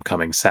correct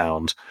upcoming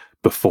sound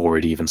before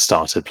it even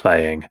started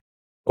playing,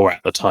 or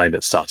at the time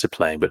it started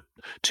playing, but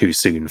too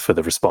soon for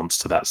the response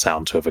to that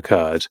sound to have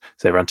occurred.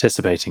 So they were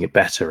anticipating it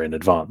better in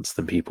advance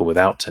than people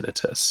without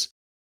tinnitus.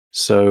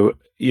 So,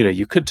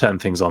 you could turn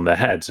things on their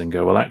heads and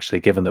go, well,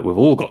 actually, given that we've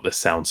all got this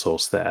sound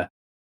source there,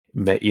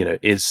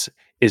 is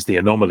the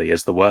anomaly,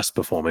 is the worst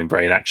performing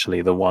brain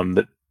actually the one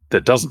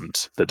that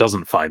doesn't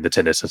find the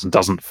tinnitus and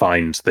doesn't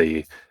find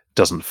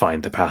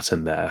the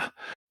pattern there?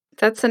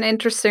 That's an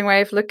interesting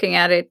way of looking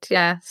at it.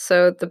 Yeah.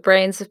 So the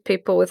brains of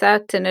people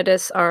without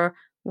tinnitus are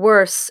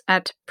worse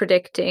at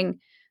predicting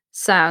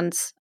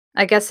sounds.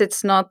 I guess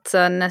it's not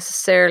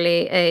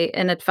necessarily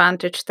an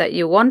advantage that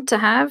you want to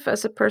have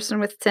as a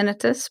person with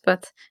tinnitus,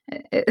 but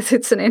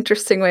it's an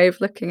interesting way of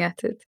looking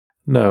at it.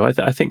 No,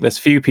 I think there's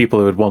few people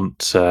who would want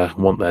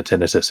their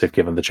tinnitus if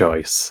given the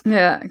choice.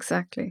 Yeah,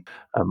 exactly.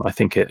 I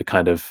think I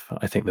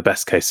think the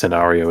best case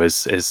scenario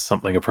is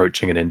something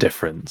approaching an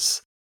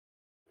indifference.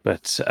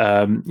 But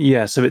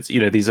yeah, so it's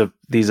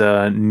these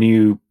are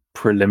new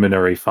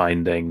preliminary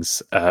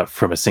findings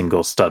from a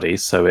single study.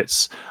 So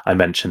I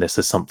mentioned this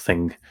as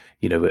something,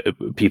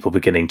 people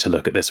beginning to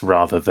look at this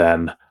rather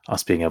than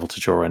us being able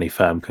to draw any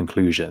firm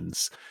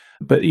conclusions.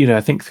 But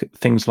I think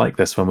things like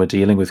this, when we're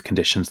dealing with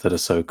conditions that are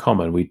so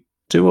common, we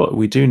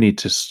do need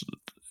to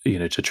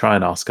to try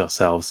and ask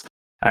ourselves,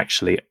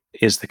 actually,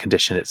 is the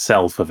condition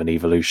itself of an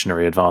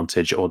evolutionary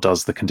advantage, or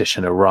does the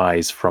condition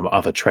arise from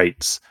other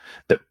traits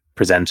that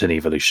present an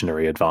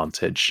evolutionary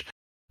advantage?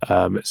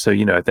 So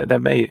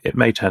it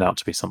may turn out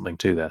to be something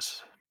to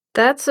this.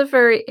 That's a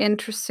very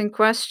interesting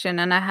question,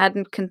 and I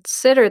hadn't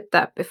considered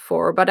that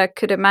before, but I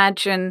could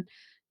imagine,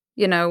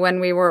 when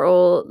we were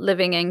all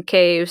living in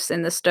caves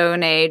in the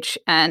Stone Age,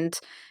 and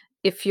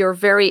if you're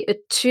very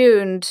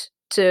attuned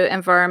to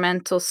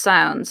environmental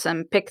sounds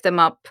and pick them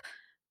up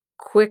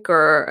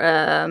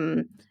quicker,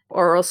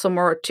 or also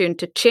more attuned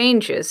to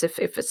changes, if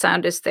a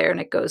sound is there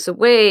and it goes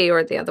away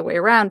or the other way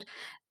around,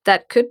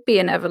 that could be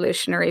an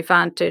evolutionary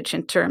advantage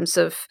in terms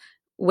of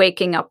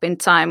waking up in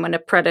time when a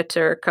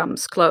predator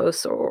comes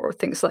close or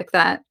things like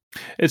that.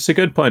 It's a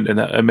good point, and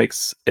it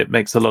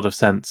makes a lot of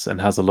sense and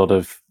has a lot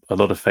of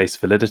face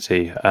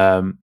validity.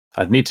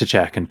 I'd need to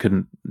check and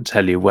couldn't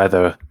tell you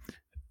whether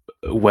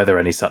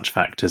any such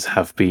factors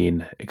have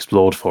been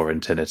explored for in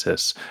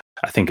tinnitus.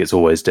 I think it's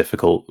always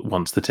difficult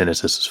once the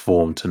tinnitus is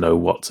formed to know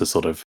what's a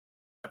sort of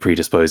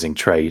predisposing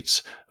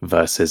trait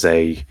versus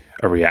a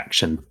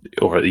reaction,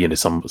 or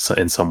some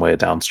in some way a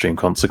downstream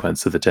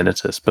consequence of the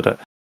tinnitus. But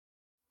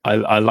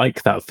I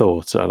like that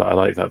thought. I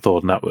like that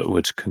thought, and that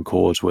would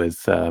concord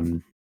with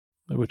the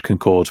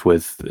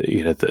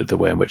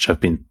way in which I've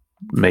been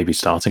maybe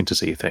starting to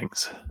see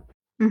things.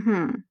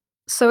 Hmm.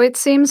 So it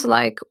seems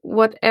like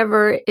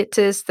whatever it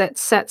is that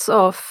sets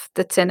off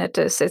the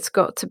tinnitus, it's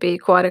got to be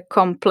quite a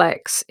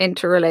complex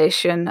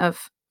interrelation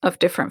of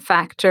different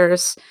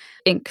factors,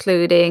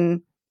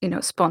 including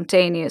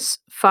spontaneous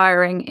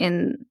firing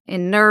in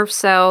nerve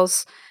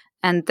cells,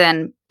 and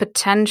then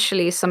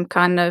potentially some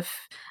kind of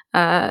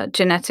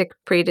genetic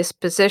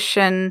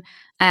predisposition,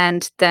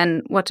 and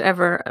then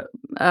whatever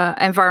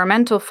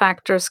environmental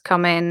factors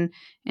come in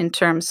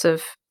terms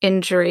of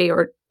injury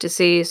or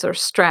disease or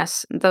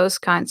stress, those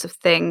kinds of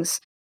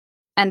things.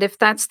 And if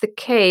that's the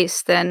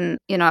case, then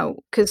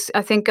because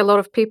I think a lot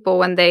of people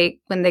when they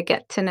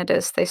get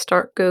tinnitus, they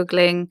start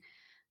googling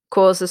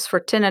causes for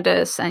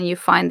tinnitus, and you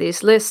find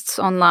these lists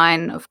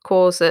online of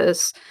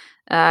causes.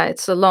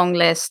 It's a long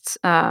list,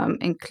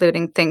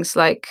 including things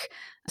like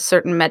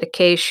certain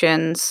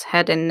medications,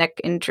 head and neck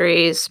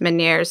injuries,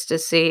 Meniere's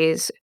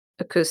disease,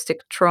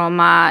 acoustic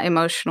trauma,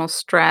 emotional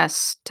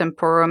stress,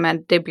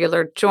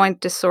 temporomandibular joint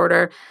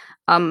disorder.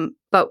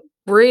 But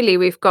really,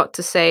 we've got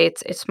to say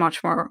it's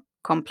much more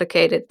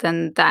complicated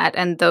than that,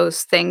 and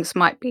those things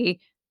might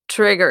be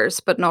triggers,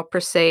 but not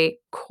per se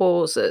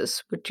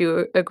causes. Would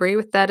you agree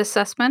with that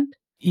assessment?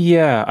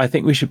 Yeah, I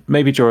think we should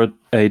maybe draw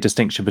a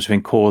distinction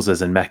between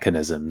causes and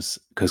mechanisms,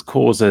 because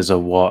causes are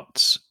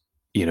what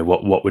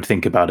would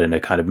think about in a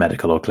kind of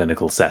medical or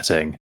clinical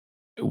setting,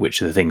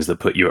 which are the things that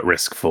put you at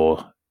risk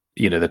for,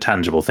 the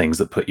tangible things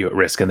that put you at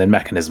risk, and then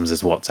mechanisms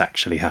is what's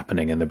actually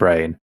happening in the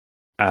brain.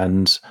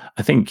 And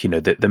I think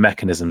the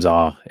mechanisms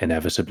are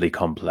inevitably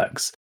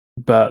complex,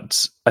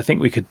 but I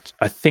think we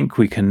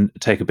can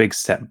take a big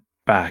step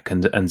back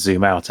and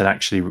zoom out and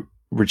actually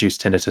reduce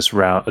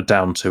tinnitus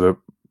down to a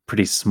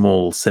pretty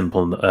small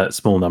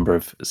number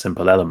of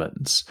simple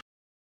elements.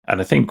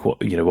 And I think what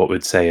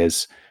we'd say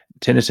is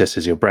tinnitus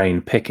is your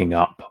brain picking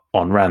up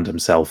on random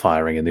cell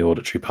firing in the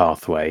auditory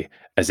pathway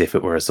as if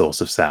it were a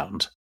source of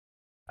sound.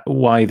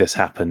 Why this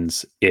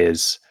happens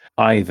is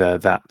either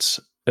that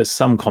there's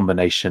some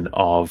combination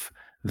of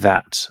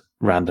that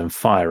random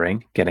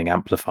firing getting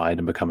amplified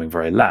and becoming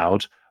very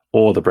loud,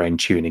 or the brain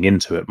tuning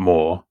into it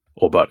more,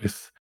 or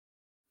both.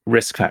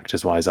 risk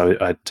factors wise,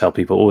 I tell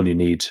people all you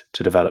need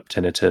to develop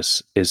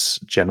tinnitus is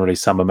generally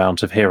some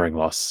amount of hearing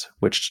loss,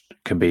 which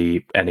can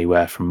be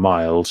anywhere from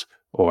mild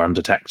or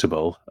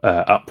undetectable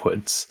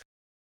upwards.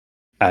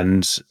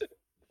 And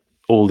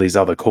all these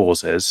other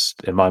causes,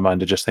 in my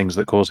mind, are just things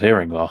that cause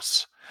hearing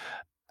loss.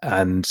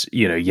 And,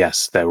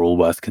 yes, they're all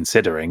worth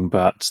considering,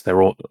 but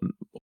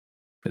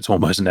it's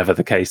almost never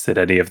the case that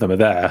any of them are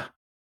there.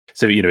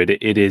 So,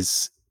 it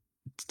is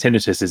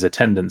tinnitus is a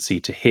tendency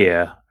to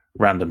hear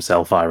random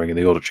cell firing in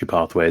the auditory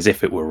pathway as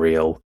if it were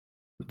real.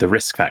 The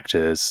risk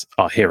factors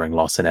are hearing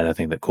loss and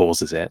anything that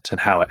causes it, and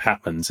how it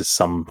happens is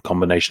some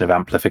combination of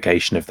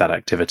amplification of that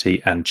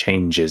activity and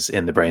changes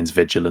in the brain's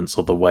vigilance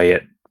or the way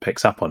it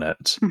picks up on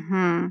it.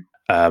 Mm-hmm.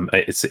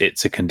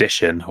 It's a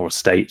condition or a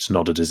state,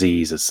 not a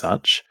disease as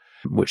such,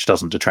 which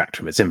doesn't detract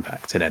from its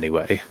impact in any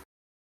way.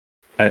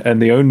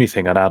 And the only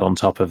thing I'd add on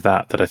top of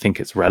that I think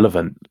it's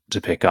relevant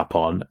to pick up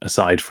on,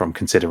 aside from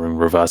considering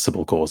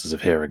reversible causes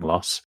of hearing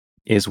loss,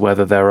 is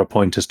whether there are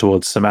pointers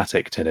towards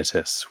somatic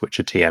tinnitus, which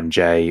are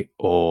TMJ,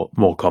 or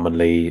more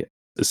commonly,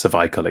 the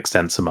cervical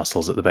extensor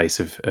muscles at the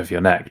base of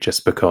your neck,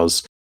 just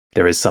because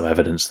there is some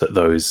evidence that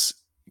those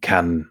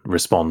can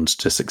respond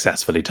to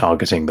successfully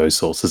targeting those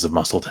sources of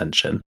muscle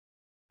tension,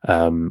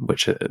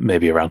 which may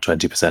be around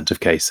 20% of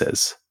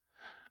cases.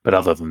 But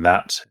other than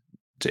that,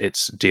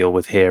 it's deal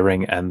with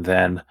hearing and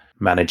then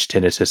manage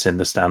tinnitus in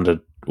the standard,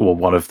 or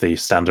one of the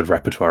standard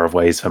repertoire of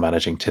ways for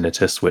managing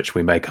tinnitus, which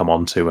we may come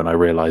on to, and I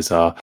realize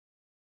are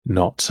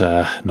not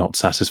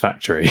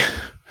satisfactory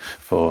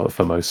for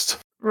most.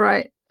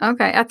 Right.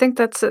 Okay. I think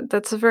that's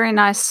a very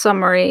nice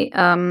summary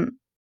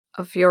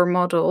of your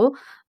model.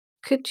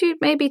 Could you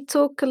maybe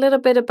talk a little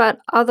bit about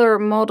other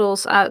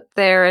models out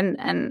there,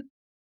 and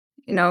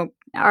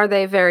are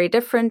they very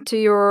different to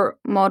your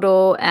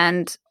model,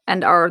 and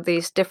are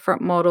these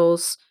different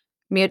models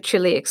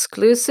mutually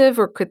exclusive,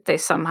 or could they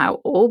somehow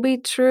all be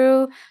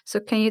true? So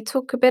can you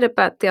talk a bit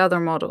about the other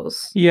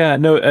models? Yeah,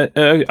 no,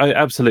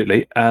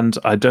 absolutely. And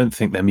I don't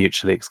think they're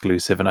mutually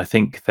exclusive, and I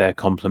think they're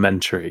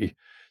complementary.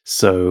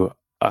 So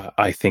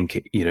I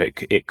think,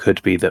 it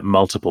could be that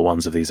multiple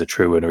ones of these are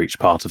true and are each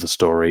part of the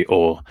story,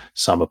 or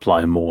some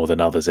apply more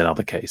than others in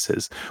other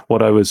cases.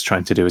 What I was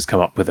trying to do is come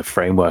up with a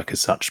framework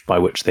as such by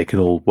which they can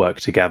all work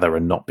together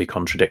and not be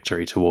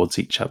contradictory towards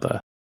each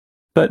other.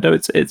 But no,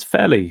 it's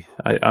fairly.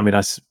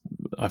 It's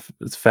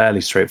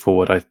fairly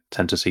straightforward. I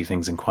tend to see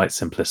things in quite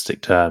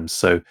simplistic terms.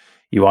 So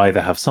you either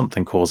have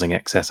something causing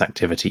excess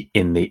activity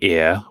in the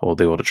ear or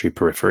the auditory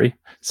periphery,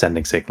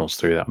 sending signals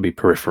through. That would be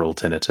peripheral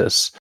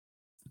tinnitus.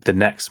 The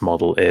next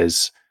model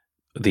is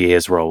the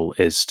ear's role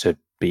is to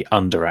be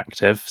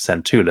underactive,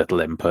 send too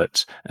little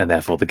input, and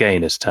therefore the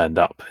gain is turned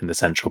up in the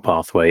central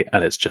pathway,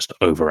 and it's just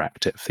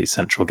overactive. These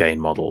central gain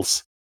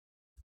models.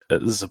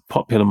 There's a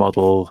popular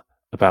model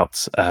about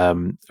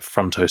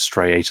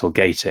frontostriatal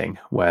gating,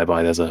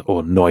 whereby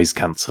or noise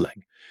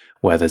cancelling,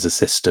 where there's a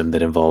system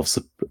that involves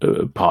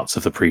parts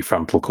of the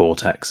prefrontal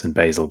cortex and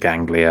basal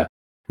ganglia.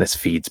 This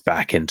feeds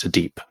back into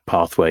deep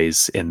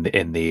pathways in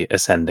the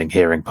ascending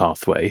hearing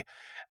pathway,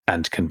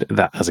 and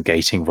that has a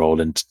gating role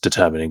in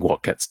determining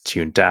what gets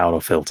tuned down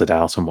or filtered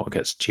out and what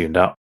gets tuned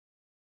up.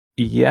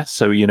 Yes,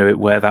 so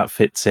where that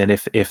fits in,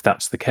 if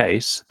that's the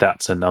case,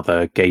 that's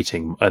another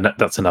gating,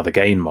 that's another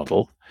gain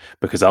model,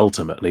 because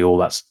ultimately all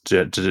that's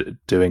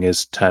doing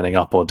is turning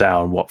up or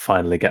down what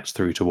finally gets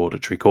through to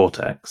auditory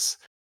cortex.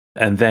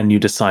 And then you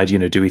decide,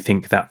 do we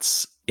think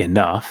that's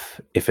enough?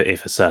 If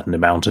a certain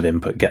amount of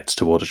input gets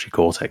to auditory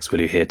cortex,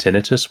 will you hear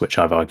tinnitus? Which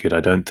I've argued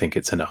I don't think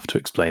it's enough to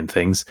explain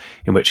things.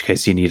 In which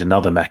case, you need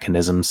another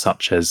mechanism,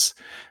 such as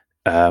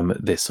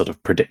this sort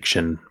of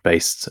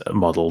prediction-based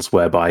models,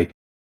 whereby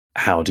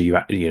how do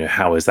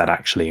how is that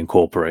actually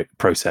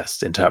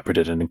processed,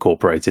 interpreted, and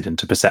incorporated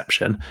into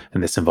perception?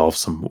 And this involves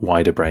some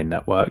wider brain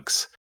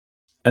networks.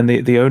 And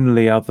the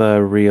only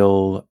other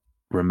real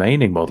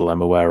remaining model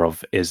I'm aware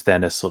of is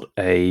then it's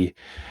the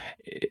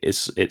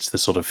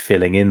sort of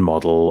filling in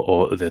model,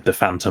 or the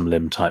phantom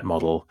limb type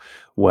model,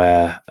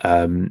 where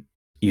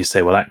you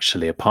say, well,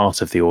 actually, a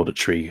part of the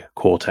auditory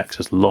cortex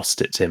has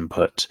lost its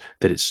input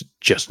that it's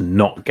just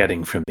not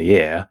getting from the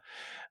ear,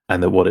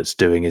 and that what it's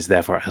doing is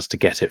therefore it has to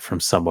get it from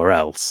somewhere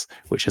else,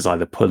 which is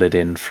either pull it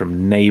in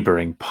from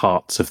neighboring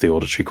parts of the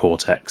auditory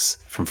cortex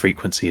from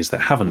frequencies that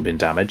haven't been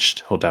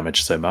damaged or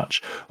damaged so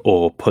much,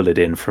 or pull it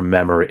in from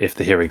memory. If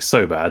the hearing's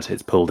so bad,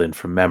 it's pulled in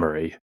from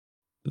memory.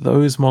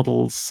 Those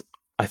models,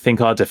 I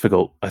think, are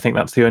difficult. I think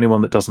that's the only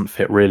one that doesn't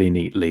fit really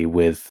neatly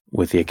with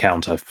the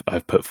account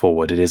I've put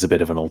forward. It is a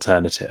bit of an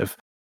alternative.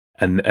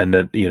 And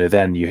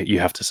then you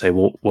have to say,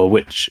 well,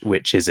 which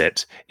is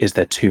it? Is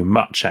there too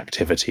much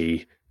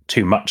activity,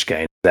 too much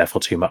gain,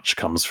 therefore too much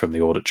comes from the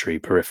auditory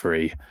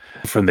periphery,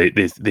 from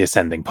the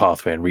ascending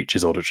pathway and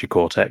reaches auditory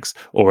cortex?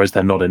 Or is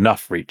there not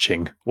enough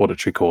reaching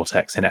auditory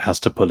cortex and it has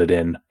to pull it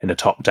in a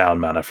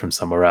top-down manner from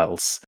somewhere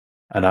else?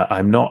 And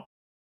I'm not...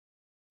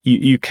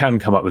 You can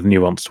come up with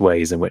nuanced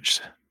ways in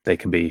which they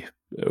can be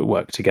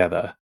work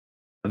together.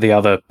 The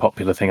other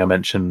popular thing I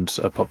mentioned,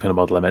 a popular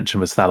model I mentioned,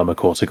 was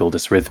thalamocortical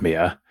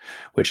dysrhythmia,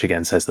 which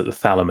again says that the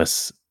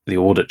thalamus the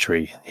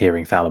auditory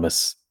hearing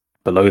thalamus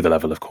below the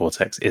level of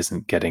cortex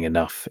isn't getting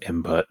enough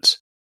input,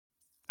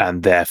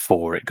 and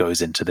therefore it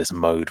goes into this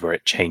mode where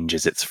it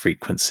changes its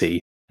frequency,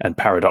 and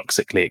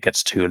paradoxically it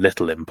gets too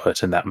little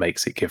input, and that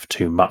makes it give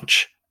too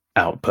much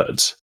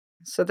output.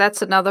 So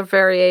that's another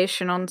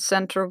variation on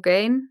central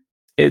gain.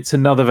 It's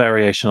another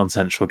variation on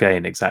central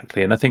gain,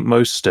 exactly. And I think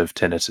most of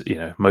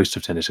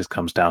tinnitus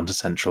comes down to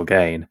central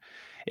gain.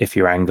 If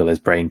your angle is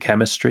brain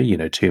chemistry,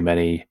 too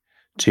many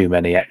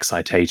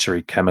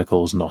excitatory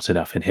chemicals, not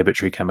enough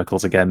inhibitory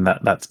chemicals, again,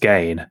 that's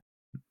gain.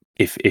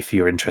 If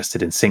you're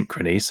interested in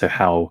synchrony, so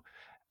how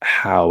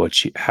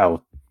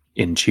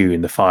in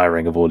tune the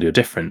firing of all your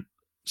different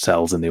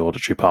cells in the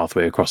auditory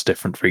pathway across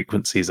different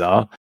frequencies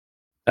are,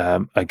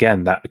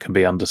 again, that can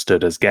be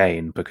understood as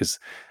gain, because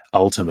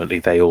ultimately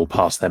they all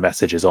pass their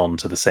messages on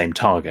to the same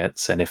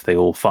targets, and if they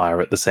all fire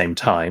at the same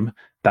time,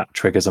 that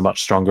triggers a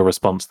much stronger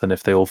response than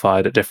if they all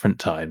fired at different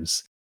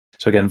times.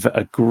 So again,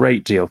 a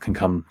great deal can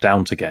come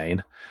down to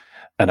gain,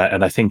 and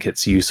I think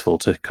it's useful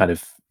to kind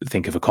of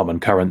think of a common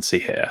currency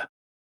here.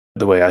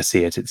 The way I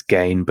see it, it's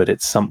gain, but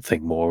it's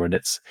something more, and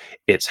it's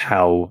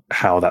how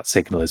that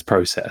signal is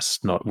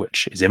processed, not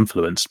which is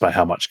influenced by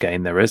how much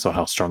gain there is or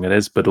how strong it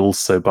is, but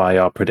also by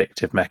our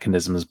predictive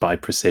mechanisms, by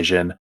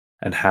precision,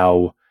 and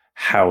how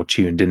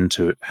tuned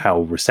into it,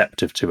 how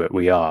receptive to it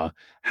we are,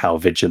 how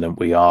vigilant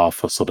we are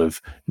for sort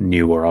of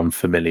new or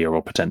unfamiliar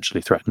or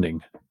potentially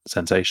threatening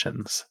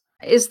sensations.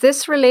 Is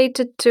this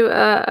related to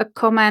a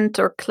comment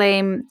or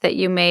claim that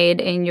you made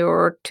in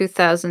your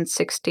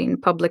 2016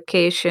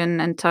 publication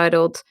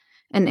entitled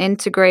An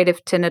Integrative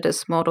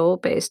Tinnitus Model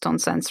Based on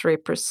Sensory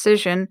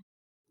Precision,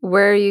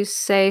 where you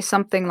say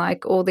something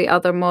like all the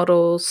other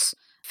models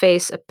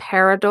face a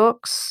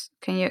paradox?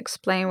 Can you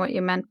explain what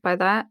you meant by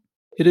that?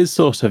 It is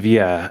sort of,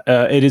 yeah.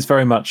 It is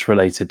very much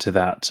related to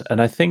that.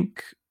 And I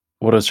think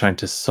what I was trying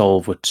to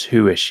solve were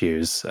two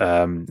issues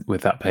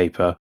with that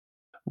paper.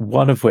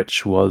 One of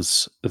which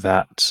was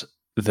that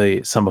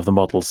some of the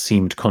models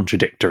seemed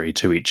contradictory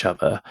to each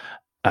other,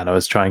 and I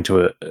was trying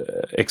to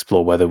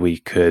explore whether we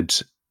could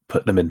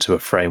put them into a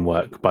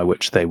framework by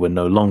which they were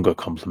no longer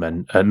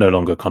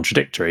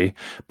contradictory,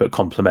 but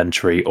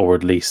complementary, or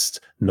at least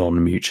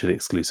non-mutually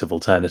exclusive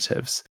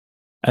alternatives.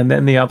 And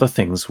then the other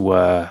things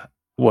were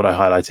what I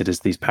highlighted as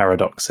these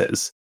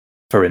paradoxes.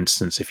 For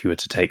instance, if you were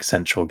to take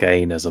central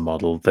gain as a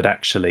model, that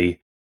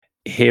actually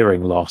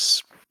hearing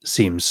loss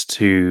seems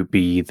to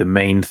be the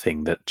main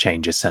thing that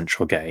changes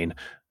central gain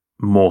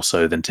more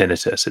so than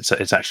tinnitus.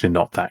 It's actually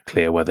not that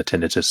clear whether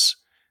tinnitus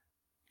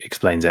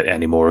explains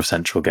any more of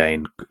central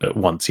gain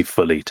once you've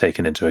fully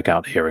taken into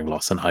account hearing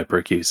loss and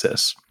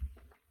hyperacusis.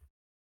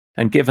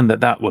 And given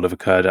that will have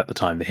occurred at the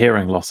time the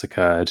hearing loss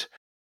occurred,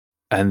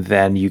 and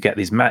then you get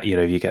these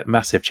you get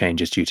massive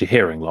changes due to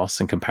hearing loss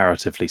and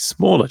comparatively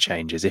smaller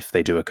changes, if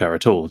they do occur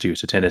at all, due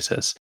to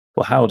tinnitus.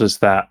 Well, how does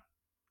that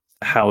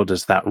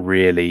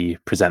really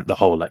present the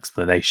whole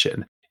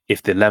explanation?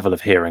 If the level of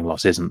hearing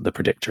loss isn't the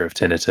predictor of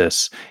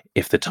tinnitus,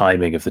 if the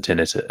timing of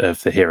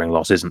the hearing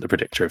loss isn't the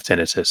predictor of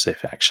tinnitus,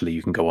 if actually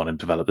you can go on and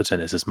develop the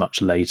tinnitus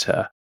much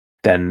later,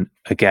 then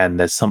again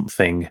there's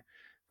something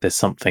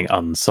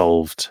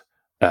unsolved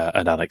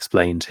and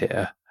unexplained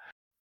here.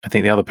 I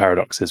think the other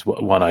paradox is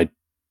one I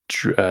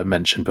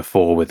mentioned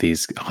before, with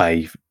these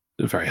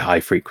very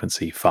high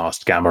frequency,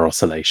 fast gamma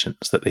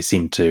oscillations, that they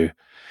seem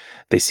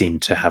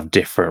to have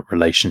different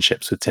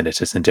relationships with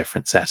tinnitus in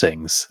different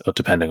settings, or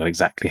depending on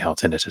exactly how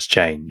tinnitus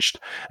changed.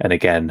 And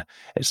again,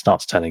 it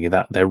starts telling you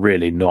that they're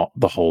really not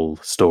the whole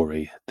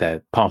story.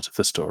 They're part of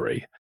the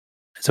story.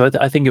 So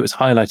I think it was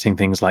highlighting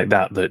things like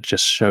that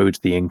just showed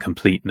the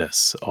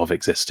incompleteness of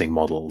existing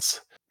models.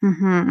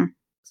 Mm-hmm.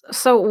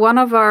 So one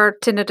of our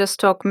Tinnitus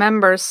Talk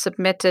members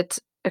submitted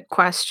a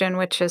question,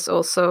 which has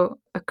also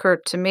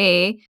occurred to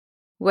me,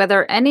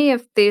 whether any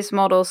of these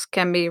models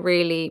can be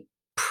really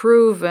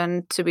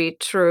proven to be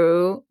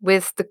true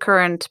with the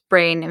current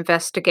brain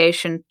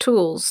investigation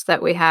tools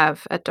that we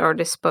have at our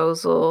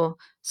disposal,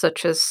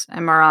 such as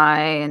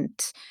MRI and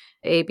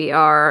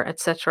ABR,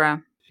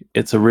 etc.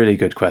 It's a really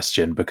good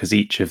question, because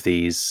each of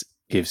these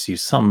gives you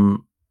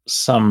some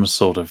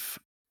sort of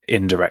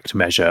indirect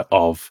measure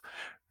of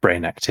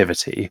brain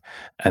activity,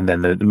 and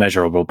then the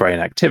measurable brain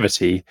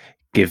activity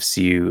gives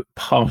you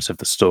part of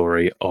the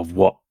story of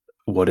what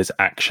is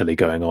actually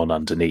going on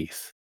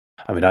underneath.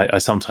 I mean, I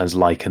sometimes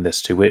liken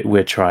this to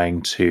we're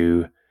trying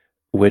to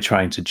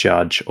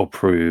judge or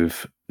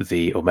prove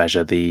or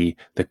measure the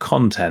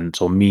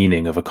content or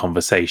meaning of a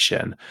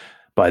conversation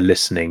by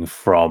listening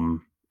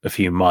from a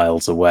few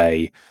miles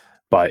away,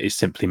 by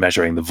simply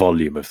measuring the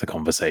volume of the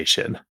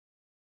conversation.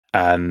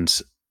 And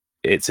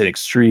it's an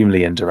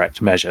extremely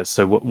indirect measure.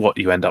 So what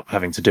you end up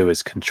having to do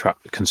is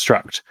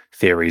construct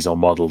theories or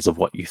models of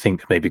what you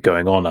think may be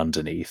going on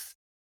underneath,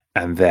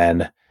 and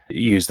then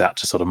use that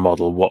to sort of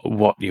model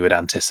what you would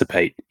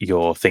anticipate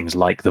your things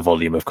like the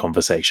volume of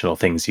conversation, or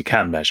things you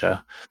can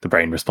measure, the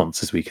brain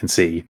responses we can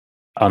see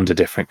under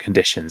different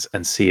conditions,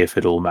 and see if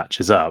it all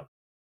matches up.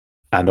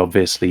 And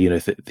obviously,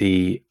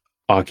 the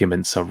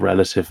arguments are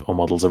relative, or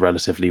models are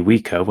relatively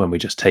weaker when we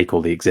just take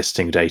all the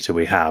existing data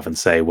we have and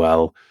say,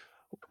 well,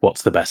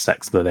 what's the best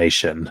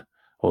explanation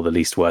or the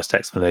least worst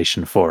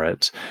explanation for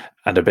it?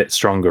 And a bit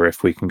stronger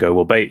if we can go,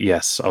 well,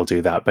 yes, I'll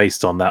do that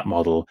based on that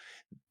model.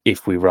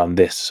 If we run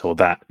this or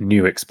that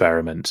new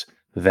experiment,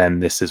 then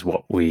this is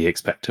what we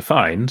expect to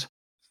find.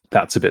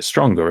 That's a bit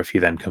stronger if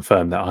you then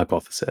confirm that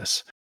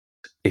hypothesis.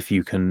 If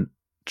you can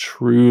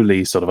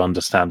truly sort of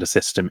understand a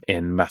system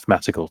in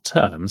mathematical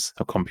terms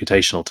or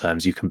computational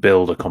terms, you can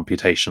build a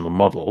computational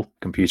model,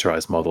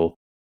 computerized model,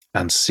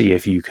 and see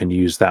if you can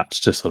use that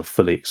to sort of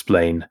fully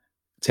explain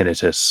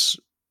tinnitus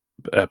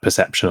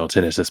perception or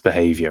tinnitus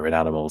behavior in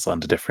animals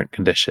under different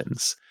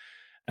conditions.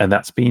 And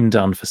that's been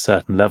done for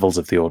certain levels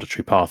of the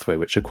auditory pathway,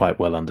 which are quite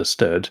well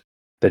understood.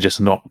 They're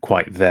just not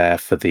quite there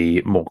for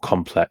the more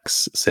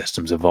complex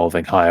systems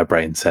involving higher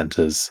brain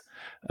centers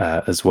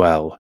as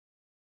well.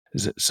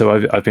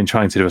 So I've been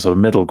trying to do a sort of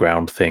middle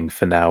ground thing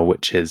for now,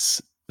 which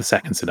is the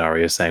second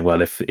scenario, saying,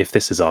 well, if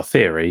this is our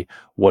theory,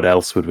 what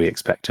else would we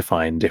expect to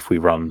find if we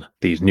run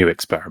these new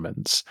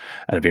experiments?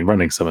 And I've been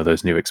running some of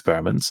those new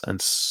experiments, and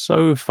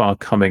so far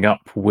coming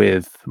up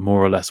with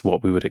more or less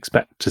what we would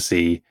expect to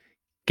see,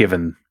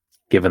 given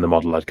the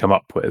model I'd come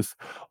up with,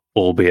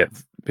 albeit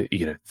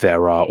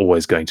there are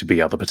always going to be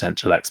other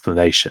potential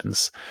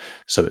explanations.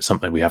 So it's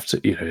something we have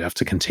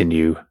to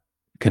continue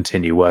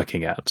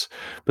working at.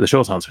 But the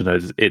short answer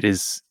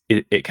is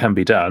it can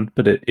be done,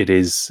 but it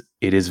is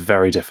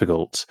very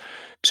difficult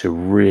to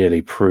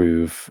really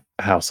prove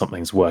how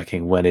something's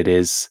working when it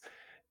is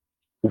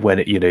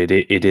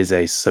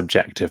a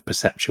subjective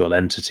perceptual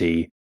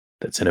entity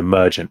that's an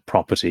emergent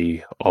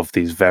property of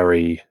these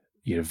very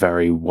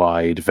very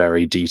wide,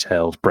 very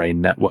detailed brain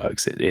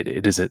networks.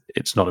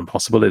 It's not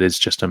impossible. It is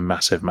just a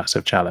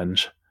massive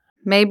challenge.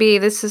 Maybe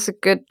this is a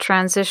good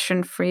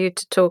transition for you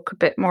to talk a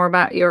bit more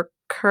about your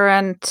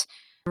current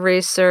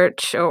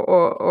research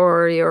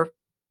or your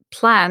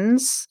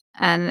plans,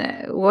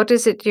 and what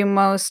is it you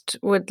most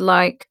would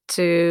like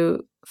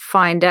to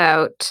find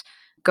out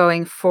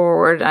going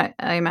forward.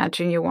 I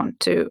imagine you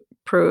want to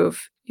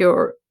prove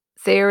your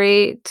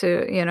theory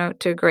to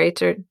a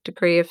greater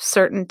degree of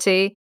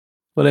certainty.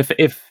 Well, if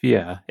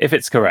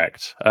it's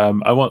correct, I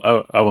want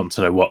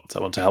to know what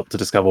I want to help to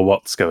discover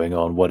what's going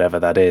on,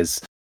 whatever that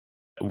is,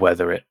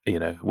 whether it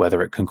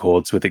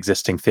concords with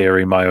existing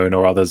theory, my own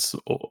or others,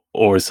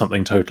 or is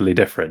something totally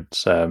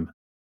different.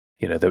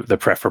 The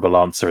preferable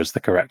answer is the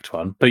correct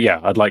one. But yeah,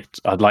 I'd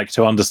like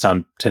to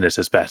understand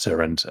tinnitus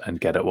better and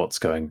get at what's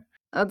going.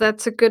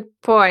 That's a good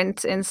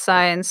point in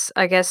science.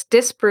 I guess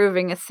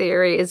disproving a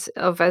theory is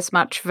of as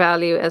much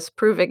value as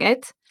proving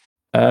it.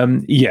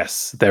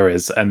 Yes, there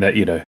is, and that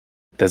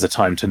there's a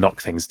time to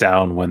knock things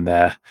down when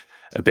they're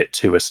a bit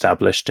too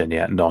established and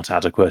yet not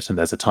adequate, and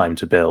there's a time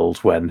to build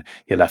when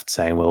you're left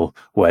saying, well,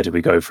 where do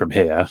we go from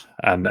here?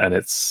 And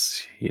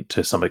it's,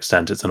 to some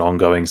extent, it's an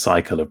ongoing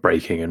cycle of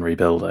breaking and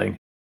rebuilding.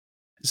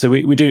 So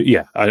we do,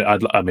 yeah.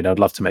 I'd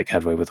love to make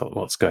headway with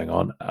what's going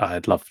on. I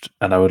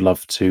would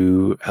love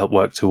to help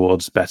work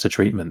towards better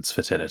treatments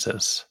for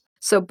tinnitus.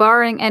 So,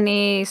 barring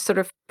any sort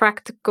of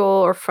practical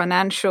or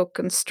financial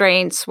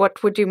constraints,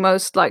 what would you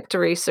most like to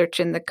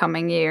research in the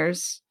coming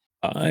years?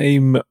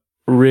 I'm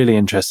really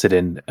interested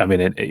in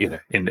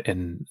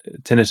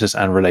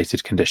tinnitus and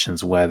related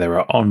conditions where there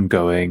are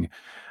ongoing,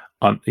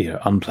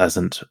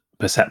 unpleasant,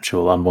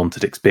 perceptual,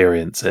 unwanted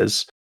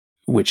experiences,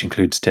 which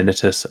includes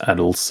tinnitus and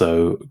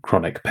also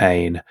chronic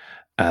pain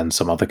and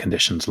some other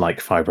conditions like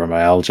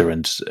fibromyalgia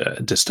and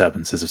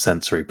disturbances of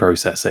sensory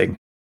processing,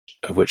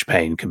 of which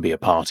pain can be a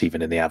part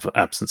even in the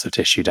absence of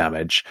tissue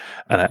damage.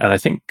 And I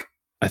think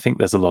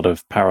there's a lot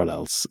of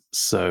parallels.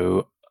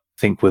 So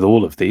I think with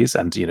all of these,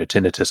 and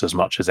tinnitus as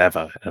much as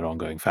ever in an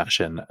ongoing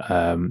fashion,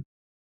 I'd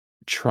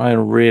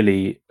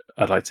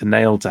like to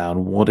nail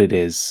down what it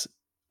is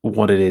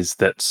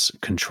that's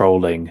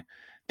controlling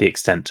the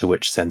extent to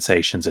which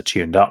sensations are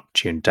tuned up,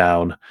 tuned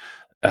down,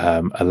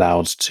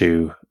 allowed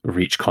to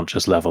reach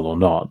conscious level or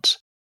not,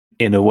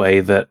 in a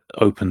way that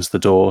opens the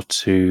door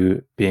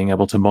to being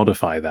able to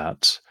modify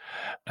that,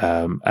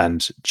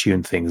 and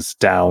tune things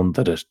down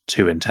that are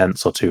too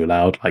intense or too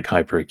loud, like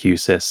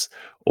hyperacusis,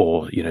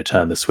 or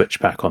turn the switch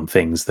back on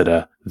things that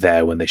are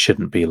there when they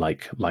shouldn't be,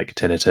 like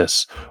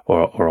tinnitus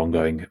or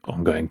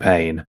ongoing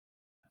pain.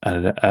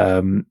 And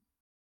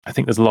I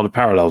think there's a lot of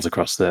parallels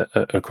across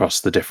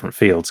the different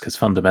fields, because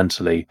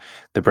fundamentally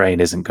the brain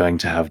isn't going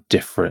to have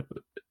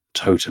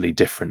totally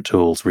different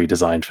tools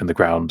redesigned from the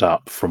ground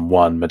up from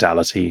one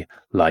modality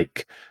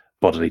like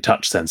bodily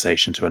touch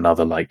sensation to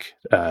another like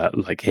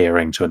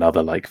hearing to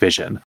another like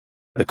vision.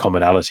 The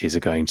commonalities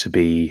are going to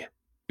be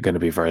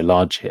very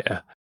large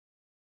here.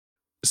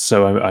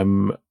 So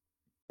I'm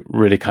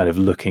really kind of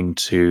looking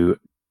to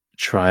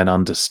try and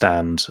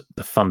understand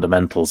the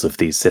fundamentals of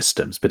these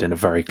systems, but in a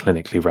very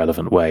clinically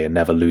relevant way, and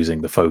never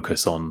losing the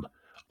focus on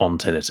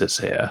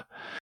tinnitus here.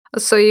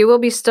 So you will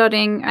be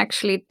studying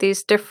actually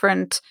these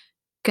different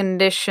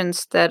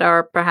conditions that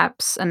are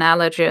perhaps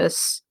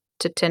analogous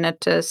to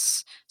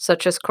tinnitus,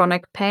 such as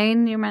chronic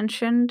pain you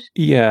mentioned?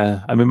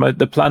 Yeah, I mean,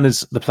 the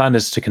plan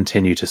is to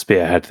continue to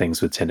spearhead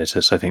things with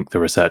tinnitus. I think the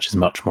research is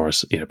much more,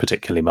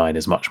 particularly mine,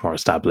 is much more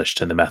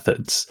established in the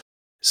methods.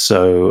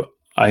 So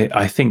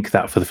I think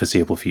that for the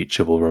foreseeable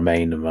future will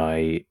remain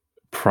my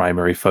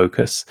primary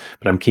focus.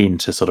 But I'm keen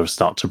to sort of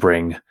start to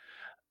bring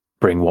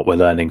what we're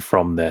learning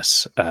from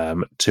this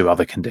to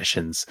other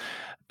conditions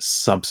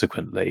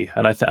subsequently.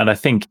 And I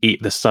think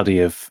the study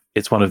of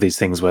it's one of these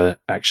things where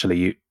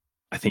actually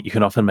I think you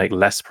can often make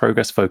less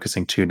progress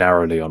focusing too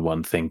narrowly on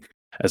one thing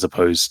as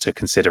opposed to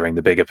considering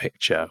the bigger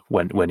picture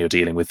when you're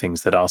dealing with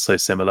things that are so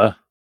similar.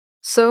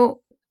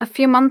 So, a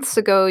few months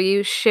ago,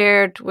 you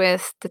shared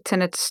with the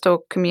Tinnitus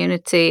Talk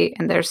community,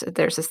 and there's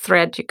a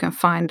thread you can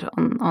find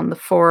on the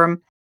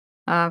forum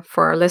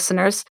for our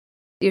listeners.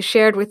 You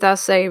shared with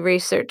us a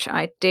research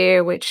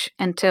idea which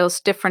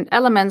entails different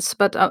elements,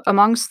 but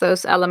amongst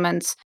those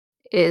elements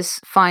is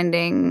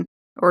finding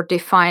or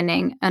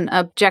defining an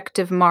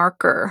objective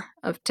marker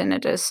of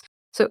tinnitus.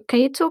 So, can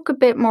you talk a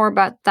bit more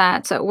about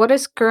that? So, what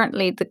is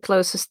currently the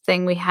closest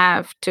thing we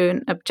have to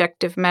an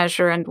objective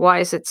measure, and why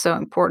is it so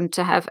important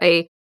to have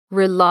a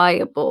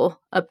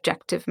reliable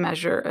objective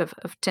measure of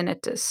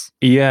tinnitus?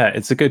 Yeah,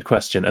 it's a good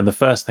question. And the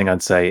first thing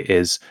I'd say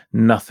is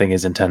nothing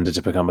is intended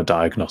to become a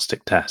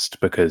diagnostic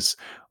test because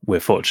we're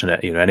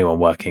fortunate, anyone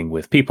working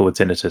with people with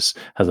tinnitus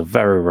has a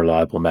very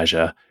reliable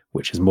measure,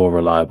 which is more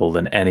reliable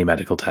than any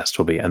medical test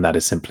will be. And that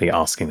is simply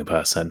asking the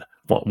person,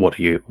 what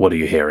are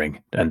you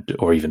hearing?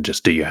 Or even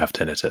just, do you have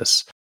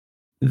tinnitus?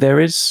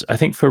 There is, I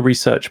think, for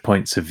research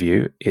points of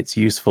view, it's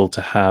useful to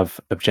have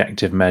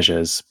objective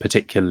measures,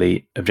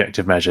 particularly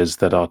objective measures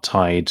that are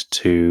tied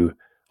to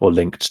or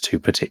linked to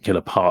particular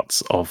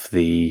parts of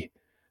the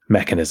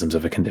mechanisms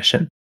of a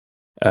condition.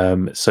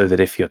 So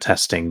that if you're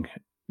testing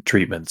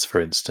treatments,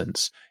 for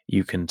instance,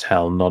 you can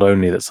tell not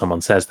only that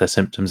someone says their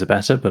symptoms are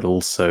better, but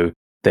also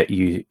that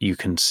you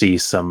can see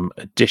some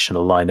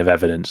additional line of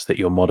evidence that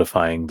you're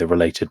modifying the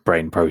related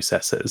brain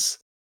processes,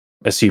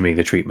 assuming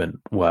the treatment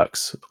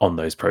works on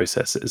those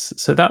processes.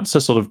 So that's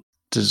a sort of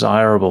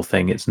desirable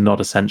thing. It's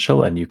not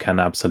essential, and you can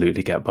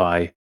absolutely get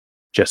by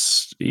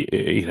just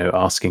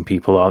asking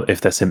people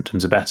if their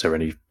symptoms are better.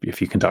 And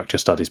if you conduct your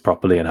studies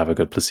properly and have a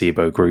good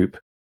placebo group,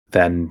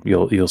 then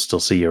you'll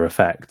still see your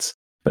effects.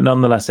 But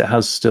nonetheless, it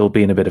has still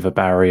been a bit of a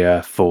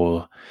barrier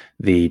for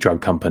the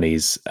drug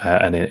companies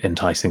and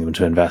enticing them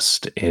to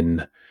invest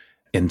in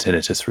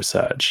tinnitus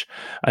research.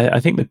 I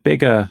think the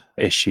bigger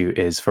issue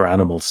is for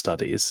animal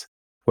studies,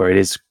 where it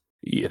is,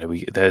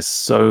 there's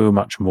so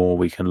much more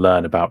we can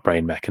learn about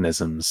brain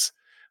mechanisms.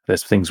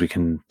 There's things we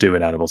can do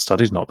in animal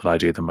studies, not that I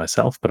do them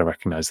myself, but I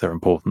recognize their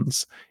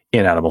importance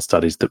in animal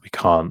studies that we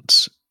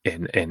can't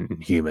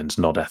in humans,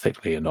 not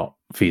ethically and not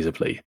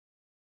feasibly.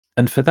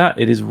 And for that,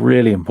 it is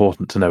really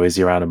important to know, is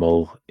your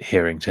animal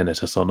hearing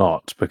tinnitus or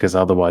not? Because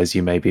otherwise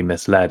you may be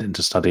misled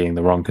into studying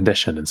the wrong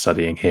condition and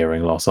studying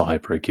hearing loss or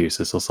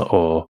hyperacusis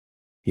or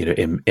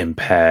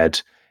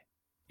impaired,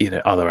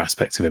 other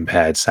aspects of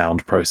impaired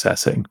sound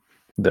processing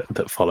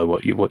that follow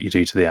what you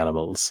do to the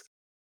animals.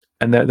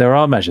 And there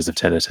are measures of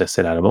tinnitus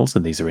in animals,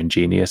 and these are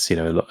ingenious.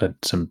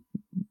 Some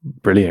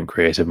brilliant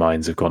creative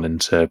minds have gone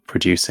into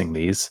producing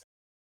these.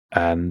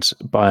 And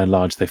by and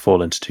large, they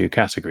fall into two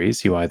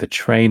categories. You either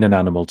train an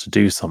animal to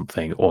do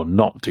something or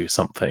not do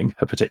something,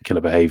 a particular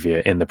behavior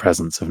in the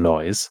presence of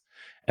noise,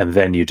 and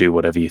then you do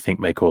whatever you think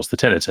may cause the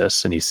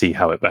tinnitus, and you see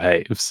how it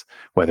behaves,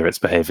 whether it's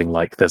behaving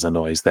like there's a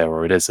noise there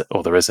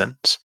or there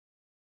isn't.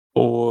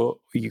 Or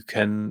you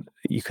can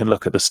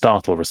look at the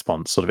startle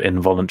response, sort of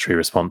involuntary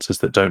responses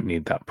that don't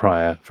need that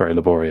prior, very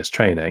laborious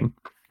training.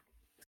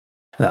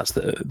 That's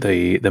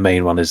the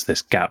main one is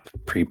this gap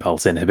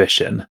pre-pulse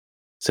inhibition.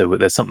 So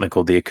there's something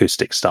called the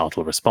acoustic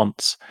startle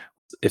response.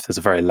 If there's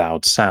a very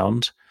loud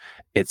sound,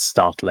 it's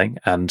startling,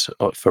 and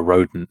for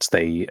rodents,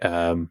 they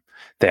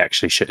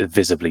actually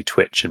visibly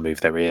twitch and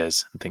move their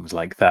ears and things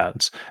like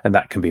that, and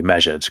that can be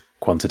measured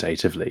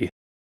quantitatively.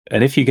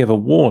 And if you give a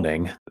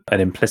warning,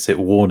 an implicit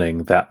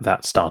warning that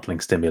that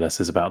startling stimulus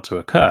is about to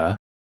occur,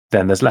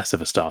 then there's less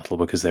of a startle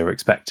because they were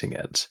expecting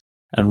it.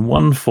 And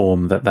one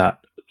form that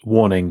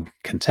warning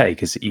can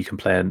take is that you can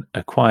play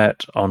a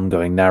quiet,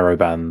 ongoing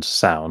narrowband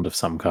sound of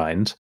some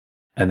kind,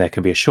 and there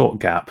can be a short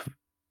gap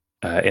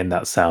in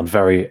that sound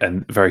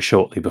very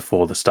shortly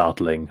before the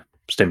startling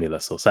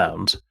stimulus or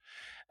sound,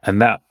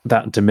 and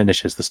that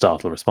diminishes the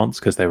startle response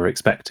because they were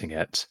expecting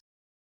it.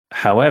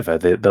 However,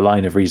 the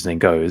line of reasoning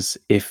goes,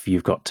 if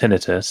you've got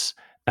tinnitus,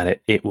 and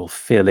it will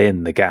fill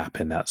in the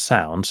gap in that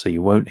sound, so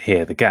you won't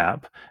hear the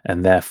gap,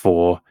 and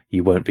therefore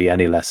you won't be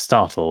any less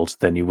startled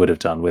than you would have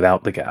done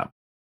without the gap.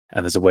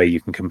 And there's a way you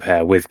can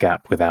compare with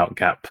gap, without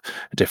gap,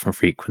 different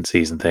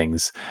frequencies and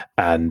things,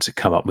 and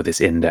come up with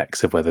this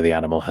index of whether the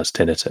animal has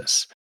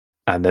tinnitus.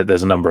 And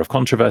there's a number of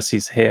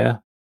controversies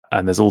here.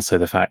 And there's also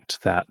the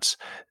fact that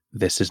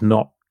this is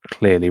not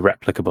clearly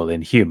replicable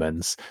in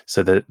humans,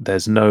 so that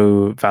there's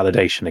no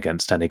validation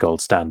against any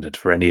gold standard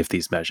for any of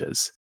these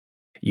measures.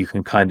 You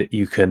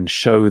can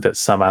show that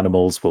some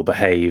animals will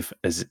behave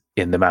as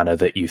in the manner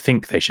that you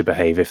think they should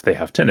behave if they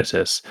have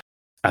tinnitus,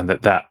 and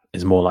that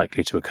is more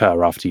likely to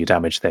occur after you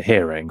damage their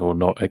hearing or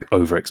not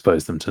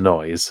overexpose them to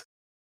noise.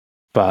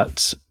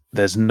 But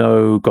there's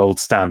no gold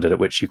standard at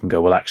which you can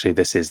go, well, actually,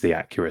 this is the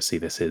accuracy,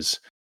 this is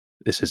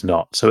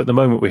not. So at the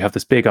moment, we have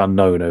this big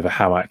unknown over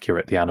how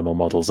accurate the animal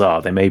models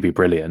are. They may be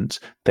brilliant,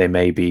 they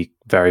may be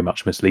very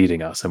much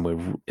misleading us,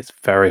 and it's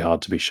very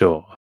hard to be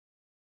sure.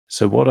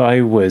 So what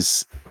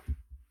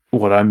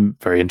I'm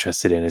very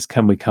interested in is,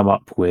 can we come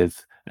up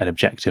with an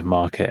objective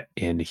market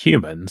in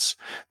humans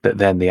that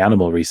then the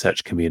animal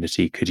research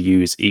community could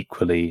use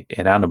equally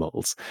in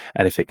animals?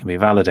 And if it can be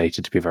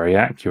validated to be very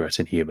accurate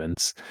in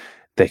humans,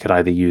 they could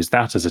either use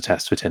that as a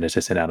test for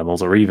tinnitus in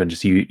animals, or even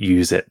just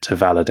use it to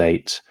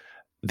validate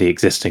the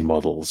existing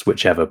models,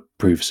 whichever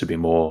proves to be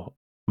more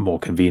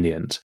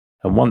convenient.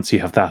 And once you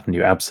have that and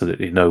you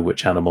absolutely know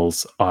which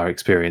animals are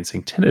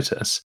experiencing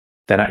tinnitus,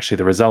 then actually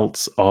the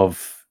results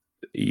of,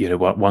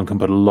 one can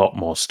put a lot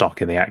more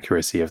stock in the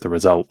accuracy of the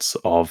results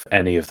of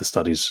any of the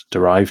studies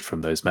derived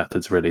from those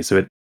methods, really.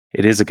 So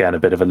it is, again, a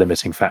bit of a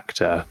limiting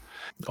factor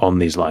on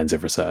these lines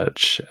of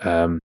research.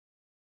 And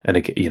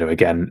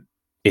again,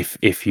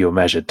 if your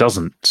measure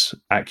doesn't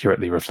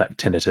accurately reflect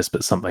tinnitus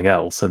but something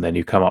else, and then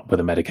you come up with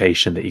a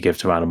medication that you give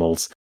to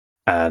animals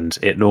and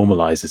it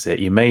normalizes it,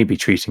 you may be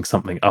treating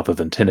something other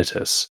than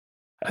tinnitus.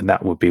 And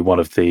that would be one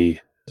of the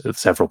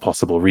several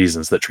possible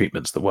reasons that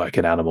treatments that work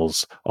in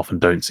animals often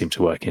don't seem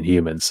to work in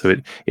humans. So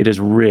it is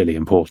really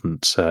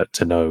important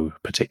to know,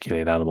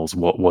 particularly in animals,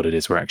 what it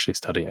is we're actually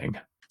studying.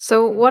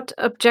 So what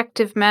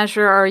objective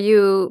measure are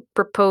you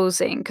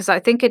proposing? Because I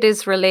think it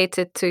is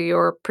related to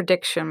your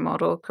prediction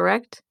model,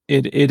 correct?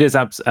 It is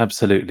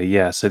absolutely,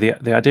 yeah. So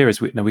the idea is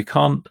we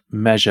can't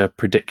measure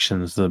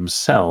predictions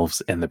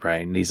themselves in the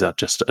brain. These are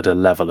just at a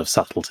level of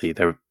subtlety.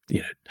 They're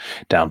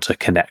down to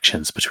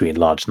connections between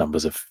large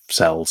numbers of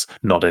cells,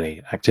 not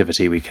any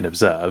activity we can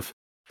observe.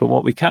 But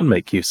what we can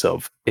make use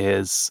of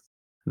is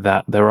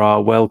that there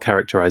are well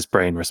characterized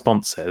brain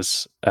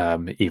responses,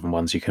 even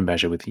ones you can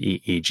measure with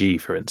EEG,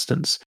 for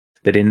instance,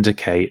 that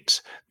indicate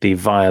the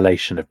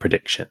violation of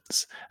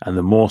predictions. And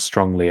the more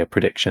strongly a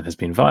prediction has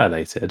been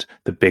violated,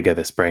 the bigger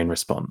this brain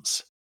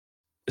response.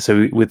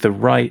 So with the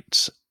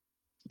right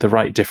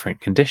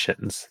different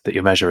conditions that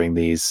you're measuring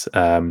these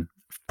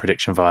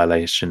prediction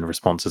violation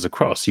responses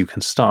across, you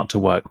can start to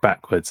work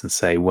backwards and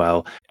say,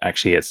 well,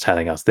 actually it's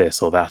telling us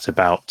this or that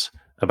about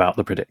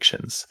the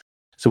predictions.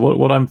 So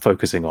what I'm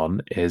focusing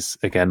on is,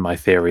 again, my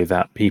theory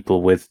that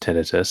people with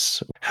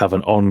tinnitus have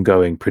an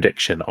ongoing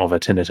prediction of a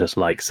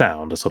tinnitus-like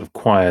sound, a sort of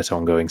quiet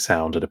ongoing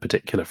sound at a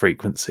particular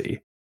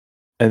frequency.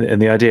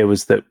 And the idea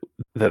was that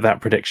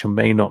prediction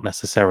may not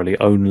necessarily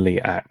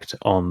only act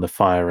on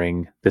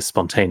this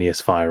spontaneous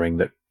firing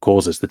that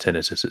causes the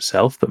tinnitus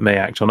itself, but may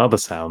act on other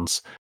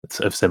sounds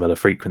of similar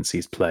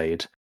frequencies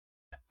played.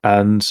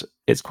 And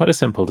it's quite a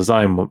simple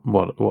design,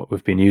 what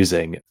we've been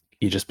using.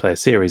 You just play a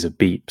series of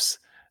beeps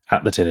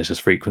at the tinnitus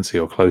frequency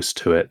or close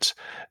to it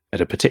at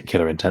a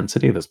particular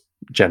intensity that's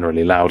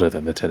generally louder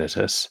than the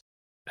tinnitus.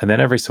 And then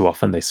every so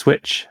often they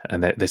switch,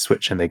 and they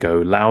switch and they go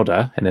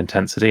louder in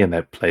intensity, and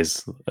that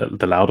plays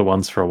the louder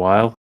ones for a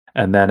while.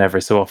 And then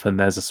every so often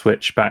there's a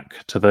switch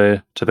back to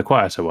the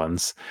quieter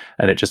ones,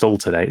 and it just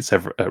alternates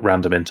at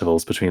random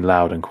intervals between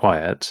loud and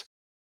quiet.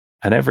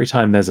 And every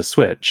time there's a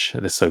switch,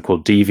 this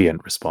so-called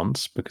deviant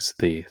response, because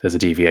there's a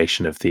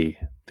deviation of the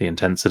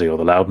intensity or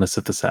the loudness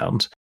of the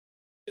sound,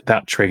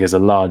 that triggers a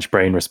large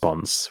brain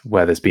response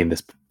where there's been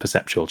this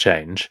perceptual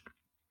change.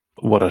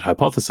 What I'd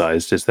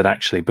hypothesized is that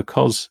actually,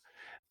 because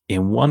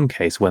in one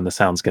case, when the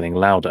sound's getting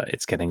louder,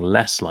 it's getting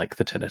less like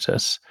the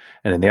tinnitus,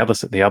 and in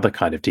the other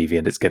kind of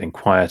deviant, it's getting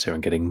quieter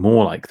and getting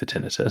more like the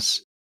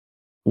tinnitus,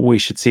 we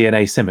should see an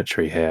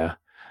asymmetry here,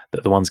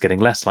 that the ones getting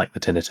less like the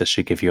tinnitus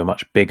should give you a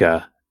much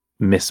bigger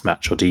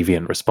mismatch or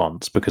deviant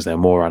response because they're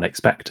more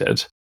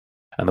unexpected,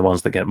 and the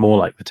ones that get more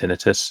like the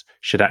tinnitus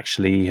should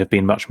actually have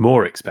been much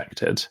more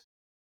expected.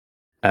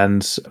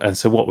 And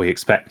so what we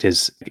expect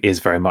is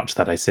very much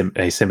that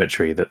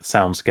asymmetry, that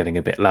sounds getting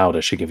a bit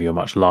louder should give you a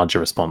much larger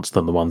response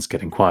than the ones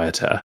getting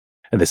quieter.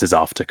 And this is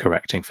after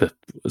correcting for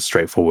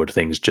straightforward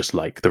things just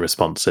like the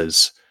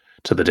responses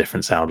to the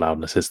different sound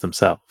loudnesses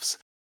themselves.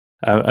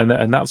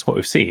 And that's what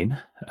we've seen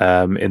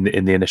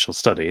in the initial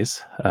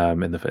studies,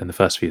 in the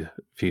first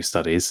few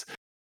studies.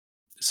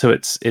 So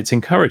it's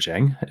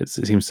encouraging. It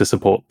seems to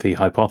support the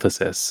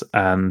hypothesis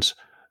and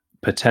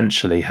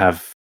potentially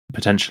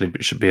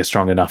should be a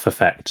strong enough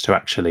effect to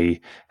actually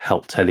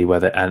help tell you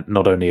whether, and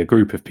not only a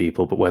group of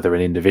people, but whether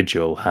an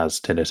individual has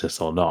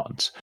tinnitus or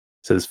not.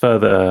 So there's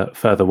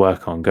further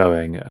work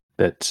ongoing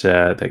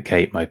that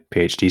Kate, my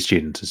PhD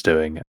student, is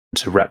doing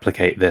to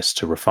replicate this,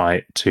 to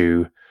refine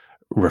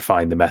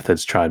the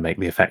methods, try and make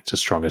the effect as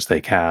strong as they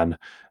can,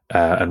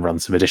 and run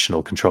some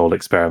additional control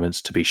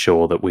experiments to be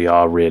sure that we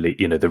are really,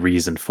 the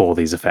reason for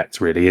these effects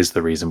really is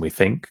the reason we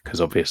think, because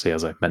obviously,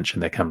 as I've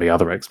mentioned, there can be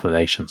other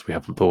explanations we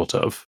haven't thought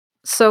of.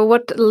 So,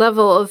 what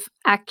level of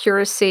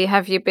accuracy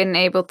have you been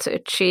able to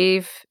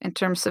achieve in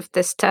terms of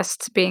this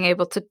test being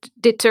able to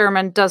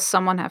determine does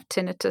someone have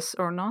tinnitus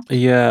or not?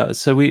 Yeah,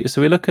 so we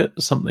look at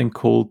something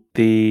called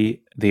the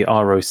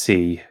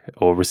ROC,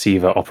 or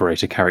receiver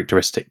operator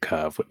characteristic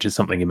curve, which is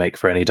something you make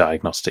for any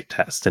diagnostic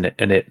test, and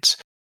it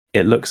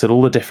looks at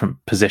all the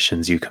different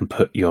positions you can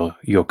put your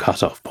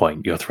cutoff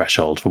point, your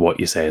threshold for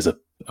what you say is a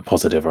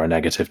positive or a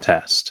negative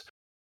test.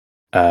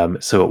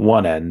 So at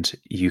one end,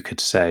 you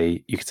could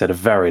set a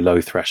very low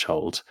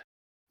threshold,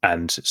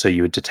 and so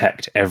you would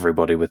detect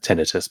everybody with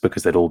tinnitus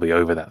because they'd all be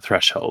over that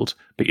threshold,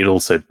 but you'd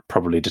also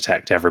probably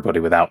detect everybody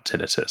without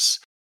tinnitus.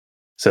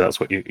 So that's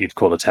what you'd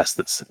call a test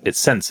it's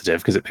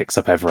sensitive because it picks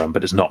up everyone,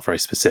 but it's not very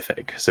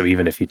specific. So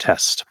even if you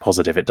test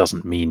positive, it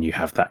doesn't mean you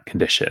have that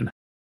condition.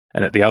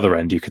 And at the other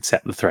end, you could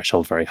set the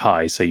threshold very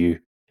high, so you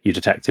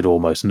detected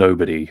almost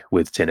nobody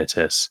with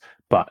tinnitus,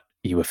 but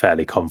you were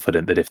fairly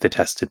confident that if they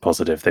tested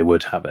positive, they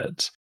would have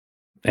it.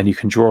 And you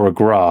can draw a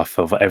graph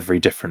of every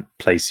different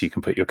place you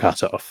can put your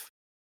cutoff.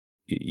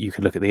 You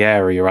can look at the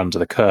area under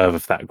the curve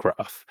of that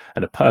graph,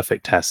 and a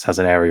perfect test has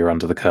an area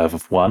under the curve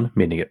of 1,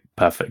 meaning it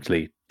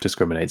perfectly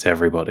discriminates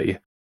everybody.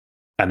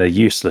 And a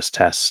useless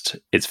test,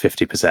 it's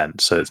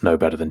 50%, so it's no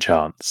better than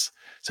chance.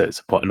 So it's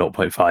a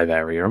 0.5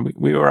 area, and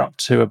we were up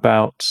to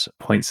about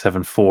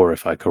 0.74,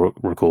 if I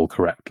recall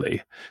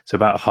correctly. So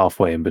about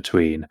halfway in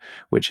between,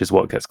 which is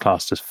what gets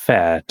classed as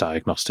fair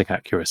diagnostic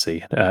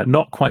accuracy.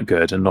 Not quite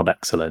good and not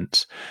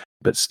excellent,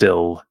 but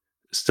still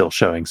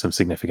showing some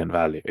significant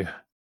value.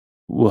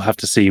 We'll have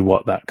to see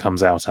what that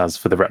comes out as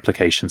for the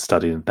replication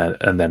study,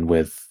 and then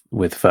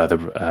with further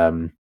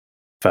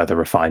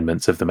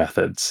refinements of the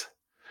methods.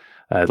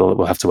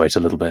 We'll have to wait a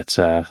little bit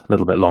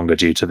longer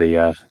due to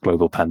the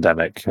global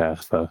pandemic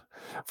for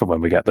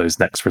when we get those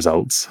next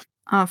results.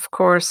 Of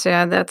course,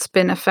 yeah, that's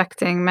been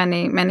affecting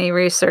many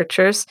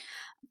researchers.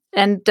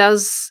 And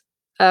does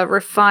a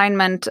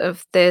refinement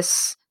of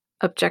this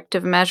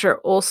objective measure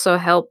also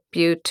help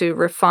you to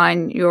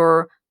refine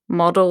your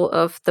model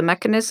of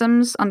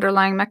the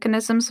underlying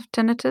mechanisms of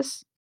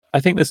tinnitus? I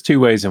think there's two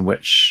ways in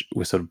which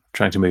we're sort of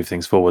trying to move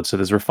things forward. So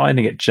there's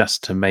refining it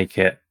just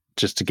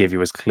to give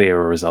you as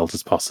clear a result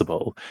as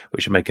possible,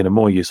 which would make it a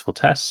more useful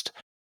test,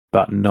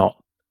 but not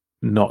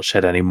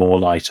shed any more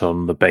light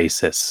on the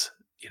basis,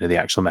 the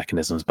actual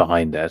mechanisms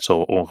behind it,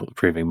 or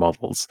proving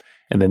models.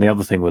 And then the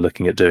other thing we're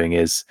looking at doing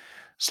is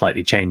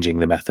slightly changing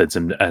the methods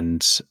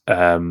and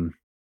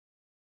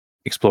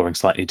exploring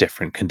slightly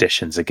different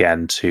conditions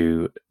again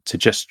to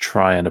just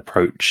try and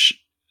approach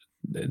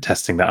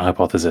testing that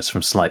hypothesis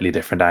from slightly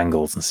different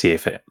angles and see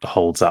if it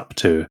holds up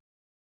to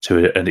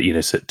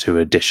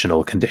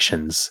additional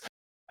conditions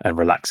and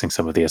relaxing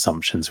some of the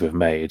assumptions we've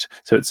made.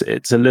 So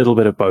it's a little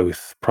bit of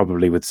both,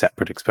 probably with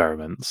separate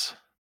experiments.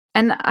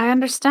 And I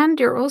understand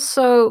you're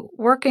also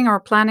working or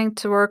planning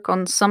to work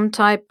on some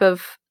type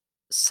of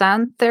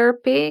sound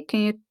therapy.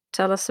 Can you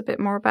tell us a bit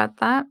more about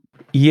that?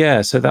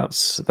 Yeah, so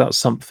that's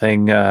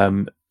something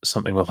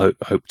we'll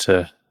hope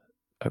to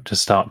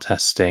start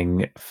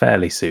testing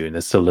fairly soon.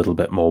 There's still a little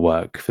bit more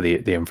work for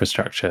the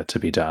infrastructure to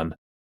be done.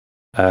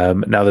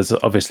 Now, there's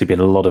obviously been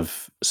a lot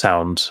of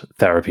sound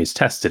therapies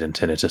tested in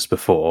tinnitus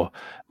before,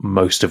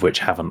 most of which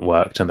haven't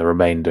worked, and the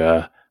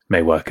remainder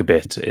may work a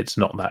bit. It's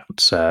not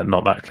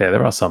that clear.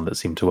 There are some that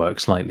seem to work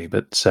slightly,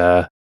 but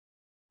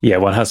yeah,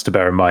 one has to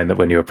bear in mind that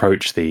when you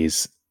approach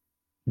these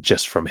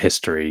just from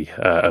history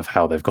of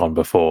how they've gone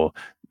before,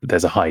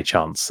 there's a high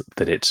chance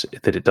that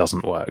it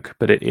doesn't work.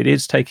 But it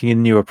is taking a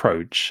new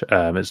approach.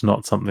 It's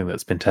not something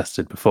that's been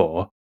tested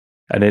before,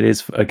 and it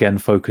is again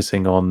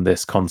focusing on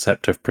this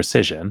concept of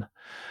precision,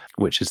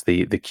 which is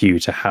the key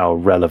to how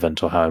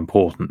relevant or how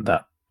important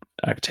that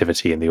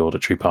activity in the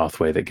auditory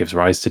pathway that gives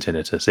rise to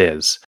tinnitus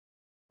is.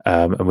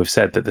 And we've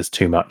said that there's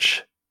too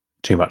much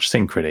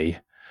synchrony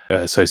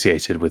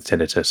associated with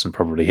tinnitus and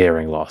probably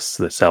hearing loss.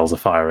 The cells are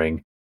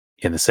firing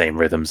in the same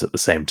rhythms at the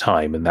same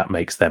time, and that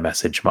makes their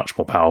message much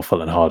more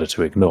powerful and harder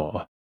to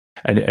ignore.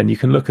 And you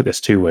can look at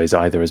this two ways,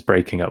 either as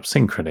breaking up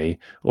synchrony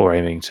or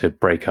aiming to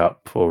break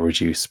up or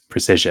reduce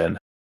precision.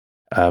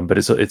 But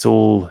it's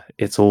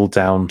all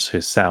down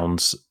to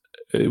sounds.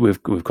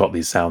 We've got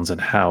these sounds and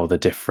how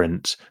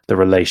the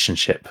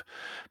relationship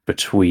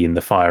between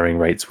the firing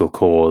rates will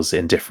cause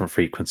in different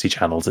frequency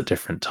channels at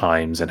different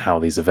times, and how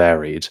these are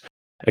varied.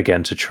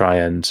 Again, to try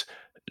and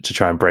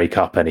break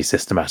up any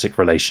systematic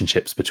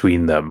relationships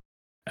between them,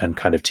 and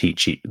kind of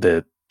teach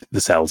the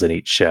cells in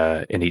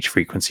each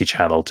frequency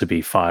channel to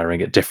be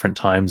firing at different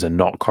times and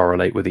not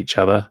correlate with each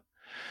other.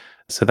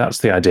 So that's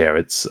the idea.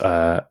 It's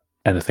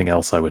anything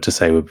else I were to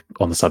say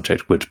on the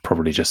subject would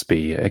probably just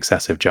be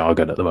excessive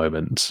jargon at the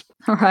moment.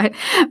 All right.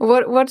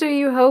 What are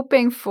you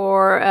hoping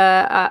for?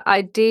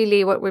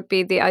 Ideally, what would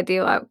be the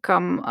ideal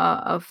outcome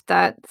of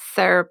that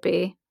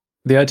therapy?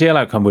 The ideal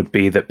outcome would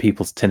be that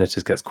people's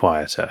tinnitus gets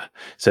quieter.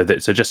 So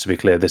just to be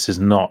clear, this is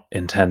not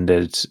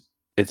intended.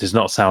 It is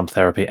not sound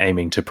therapy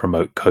aiming to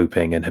promote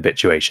coping and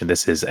habituation.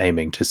 This is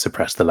aiming to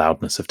suppress the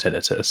loudness of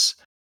tinnitus.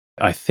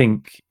 I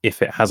think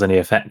if it has any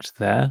effect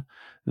there,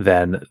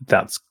 then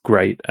that's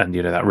great, and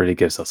that really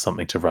gives us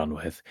something to run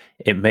with.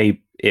 It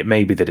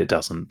may be that it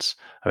doesn't.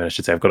 I mean, I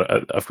should say I've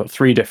got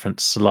three different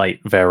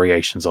slight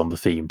variations on the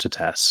theme to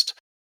test.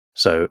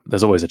 So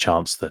there's always a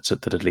chance that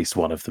at least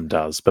one of them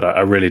does, but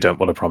I really don't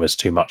want to promise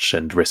too much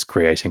and risk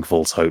creating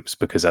false hopes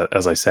because,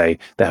 as I say,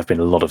 there have been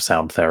a lot of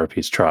sound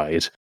therapies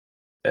tried.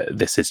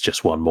 This is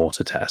just one more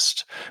to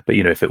test. But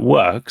if it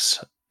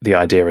works, the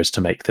idea is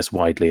to make this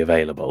widely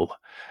available.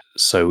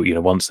 So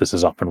once this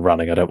is up and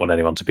running, I don't want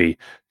anyone to be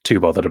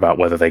too bothered about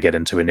whether they get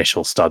into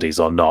initial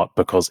studies or not,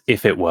 because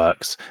if it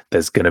works,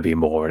 there's going to be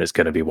more and it's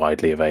going to be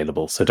widely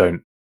available. So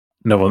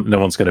no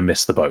one's going to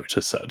miss the boat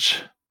as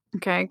such.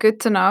 Okay,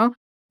 good to know.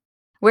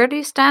 Where do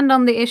you stand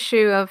on the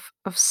issue of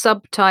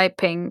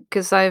subtyping?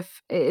 Because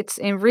it's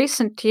in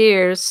recent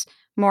years,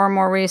 more and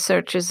more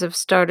researchers have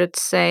started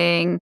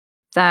saying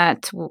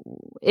that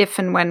if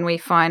and when we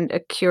find a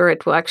cure,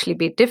 it will actually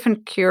be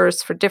different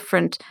cures for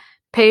different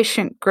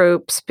patient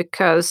groups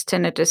because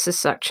tinnitus is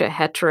such a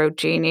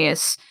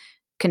heterogeneous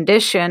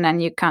condition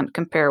and you can't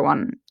compare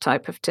one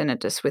type of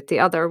tinnitus with the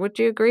other. Would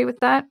you agree with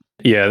that?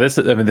 Yeah, this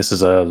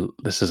is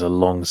a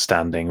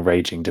long-standing,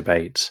 raging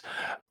debate.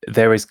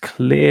 There is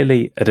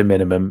clearly, at a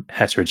minimum,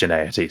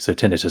 heterogeneity. So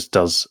tinnitus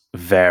does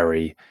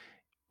vary,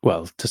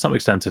 well, to some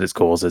extent in its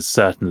causes,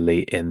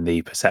 certainly in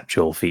the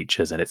perceptual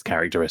features and its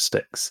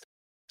characteristics.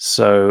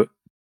 So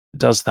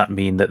does that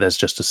mean that there's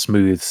just a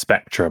smooth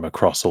spectrum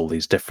across all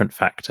these different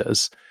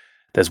factors?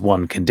 There's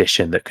one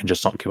condition that can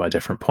just occupy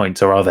different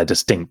points, or are there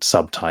distinct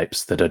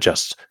subtypes that are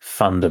just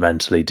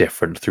fundamentally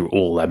different through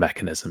all their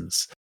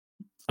mechanisms?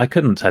 I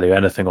couldn't tell you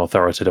anything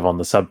authoritative on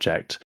the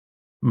subject.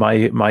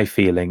 My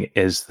feeling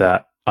is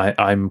that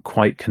I'm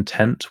quite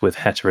content with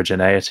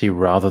heterogeneity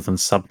rather than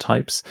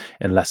subtypes,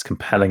 unless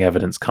compelling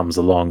evidence comes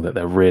along that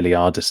there really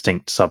are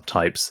distinct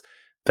subtypes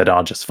that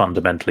are just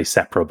fundamentally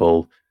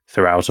separable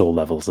throughout all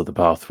levels of the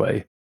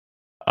pathway.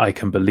 I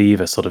can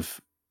believe a sort of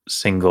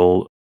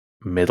single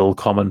middle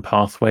common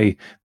pathway.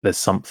 There's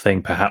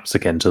something perhaps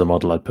akin to the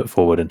model I put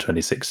forward in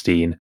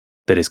 2016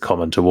 that is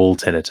common to all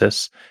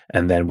tinnitus.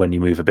 And then when you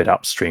move a bit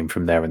upstream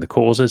from there in the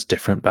causes,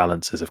 different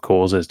balances of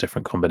causes,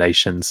 different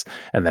combinations,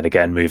 and then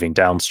again moving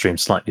downstream,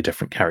 slightly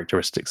different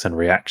characteristics and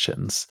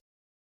reactions.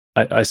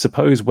 I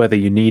suppose whether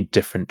you need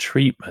different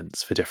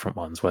treatments for different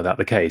ones, were that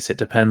the case, it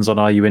depends on,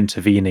 are you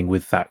intervening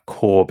with that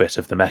core bit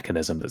of the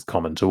mechanism that's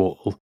common to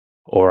all,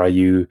 or are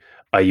you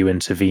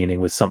intervening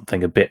with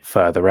something a bit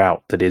further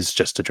out that is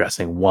just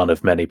addressing one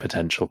of many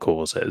potential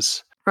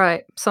causes?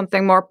 Right.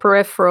 Something more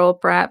peripheral,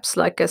 perhaps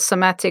like a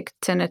somatic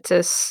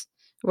tinnitus,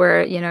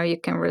 where you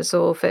can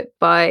resolve it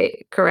by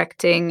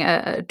correcting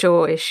a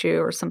jaw issue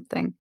or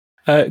something.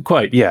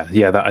 Quite, yeah,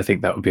 yeah. I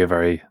think that would be a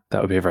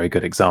very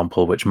good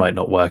example, which might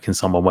not work in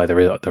someone where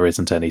there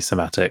isn't any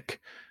somatic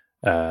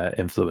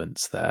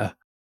influence there.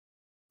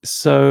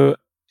 So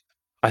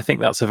I think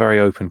that's a very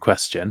open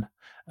question.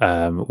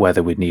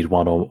 Whether we'd need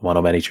one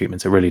or many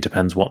treatments, it really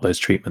depends what those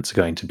treatments are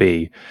going to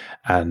be.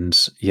 And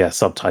yeah,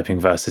 subtyping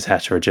versus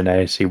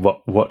heterogeneity.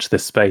 Watch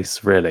this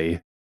space,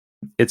 really.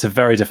 It's a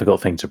very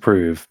difficult thing to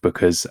prove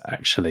because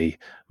actually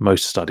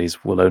most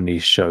studies will only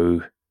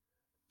show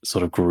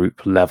sort of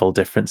group level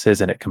differences,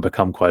 and it can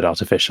become quite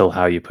artificial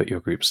how you put your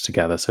groups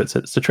together. So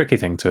it's a tricky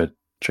thing to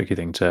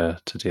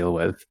deal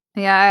with.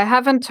 Yeah, I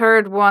haven't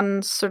heard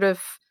one sort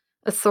of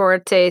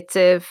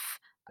authoritative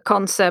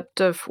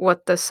concept of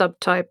what the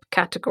subtype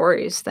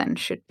categories then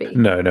should be.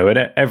 No, no.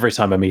 And every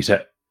time I'm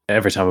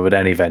at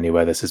any venue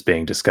where this is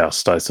being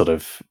discussed, I sort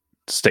of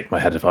stick my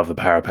head above the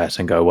parapet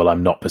and go, well,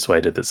 I'm not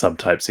persuaded that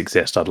subtypes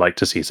exist. I'd like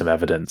to see some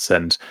evidence.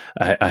 And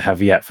I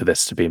have yet for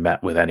this to be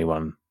met with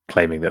anyone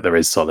claiming that there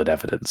is solid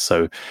evidence.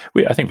 So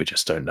I think we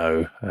just don't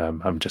know.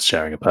 I'm just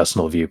sharing a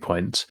personal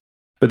viewpoint.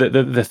 But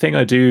the thing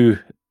I do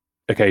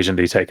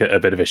occasionally take a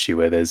bit of issue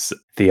with is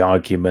the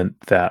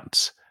argument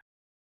that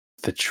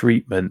the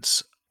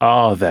treatments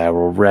are there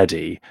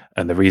already,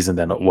 and the reason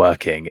they're not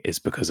working is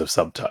because of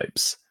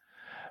subtypes.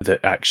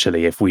 That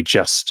actually, if we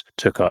just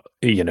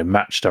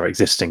matched our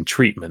existing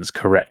treatments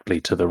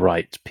correctly to the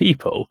right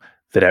people,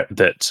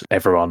 that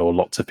everyone or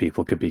lots of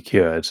people could be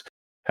cured.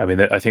 I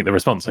mean, I think the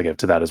response I give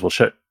to that is, well,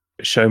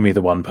 show me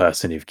the one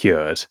person you've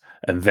cured,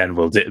 and then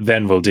we'll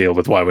deal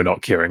with why we're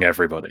not curing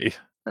everybody.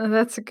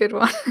 That's a good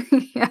one.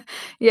 Yeah,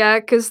 yeah,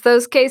 because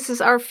those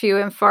cases are few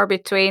and far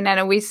between,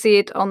 and we see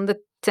it on the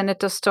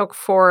Tinnitus Talk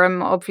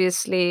forum.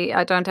 Obviously,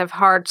 I don't have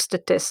hard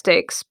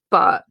statistics,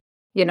 but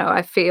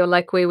I feel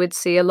like we would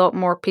see a lot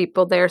more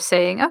people there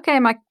saying, "Okay,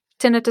 my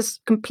tinnitus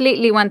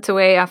completely went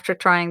away after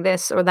trying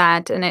this or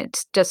that," and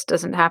it just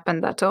doesn't happen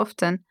that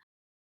often.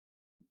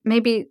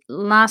 Maybe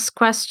last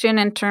question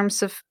in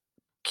terms of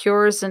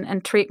cures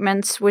and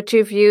treatments, would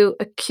you view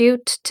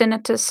acute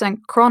tinnitus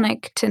and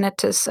chronic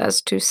tinnitus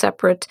as two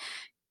separate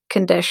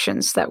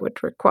conditions that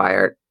would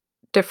require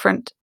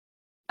different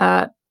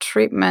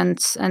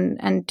treatments?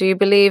 And do you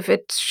believe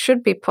it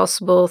should be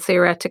possible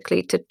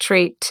theoretically to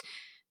treat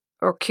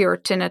or cure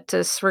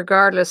tinnitus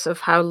regardless of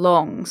how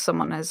long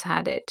someone has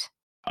had it?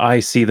 I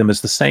see them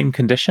as the same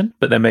condition,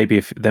 but there may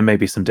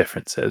be some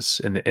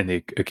differences in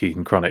the acute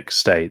and chronic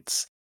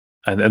states.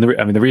 And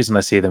the reason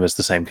I see them as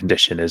the same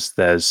condition is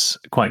there's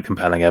quite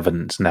compelling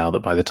evidence now that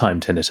by the time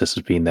tinnitus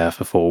has been there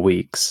for 4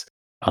 weeks,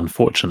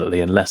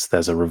 unfortunately, unless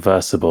there's a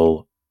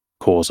reversible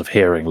cause of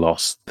hearing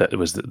loss that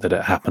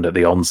it happened at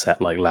the onset,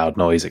 like loud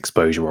noise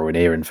exposure or an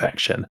ear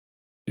infection,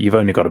 you've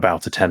only got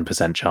about a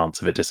 10%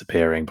 chance of it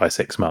disappearing by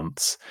 6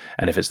 months.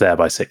 And if it's there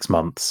by 6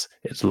 months,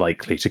 it's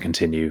likely to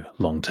continue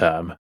long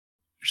term.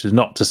 Which is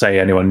not to say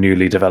anyone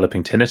newly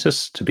developing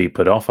tinnitus to be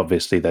put off.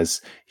 Obviously,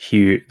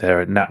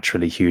 there are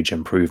naturally huge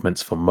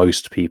improvements for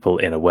most people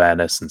in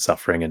awareness and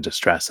suffering and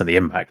distress and the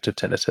impact of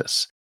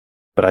tinnitus.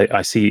 But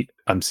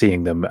I'm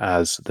seeing them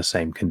as the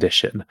same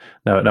condition.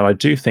 Now, I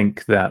do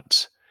think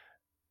that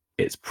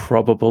it's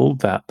probable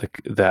that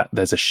that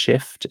there's a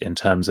shift in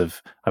terms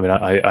of.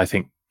 I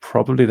think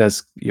probably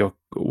there's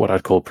what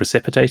I'd call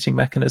precipitating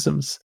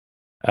mechanisms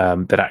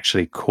that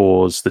actually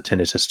cause the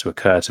tinnitus to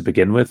occur to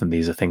begin with. And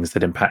these are things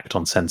that impact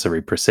on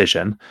sensory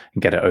precision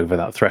and get it over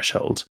that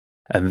threshold.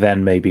 And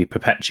then maybe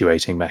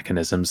perpetuating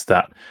mechanisms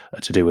that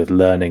are to do with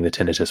learning the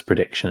tinnitus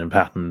prediction and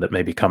pattern that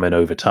maybe come in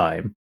over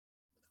time.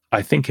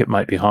 I think it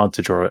might be hard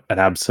to draw an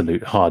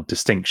absolute hard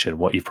distinction.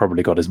 What you've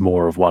probably got is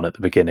more of one at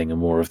the beginning and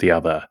more of the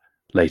other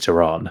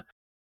later on.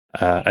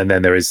 And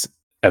then there is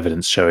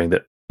evidence showing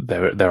that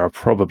there are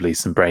probably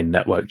some brain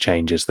network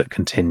changes that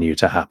continue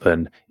to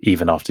happen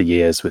even after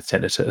years with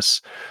tinnitus.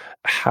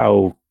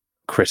 How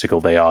critical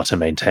they are to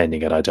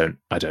maintaining it, I don't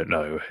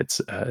know.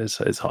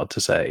 It's hard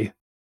to say.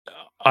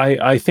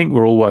 I think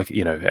we're all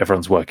working.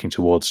 Everyone's working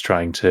towards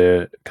trying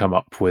to come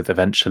up with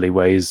eventually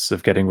ways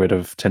of getting rid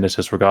of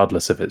tinnitus,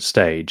 regardless of its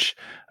stage.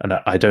 And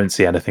I don't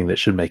see anything that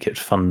should make it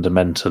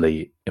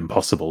fundamentally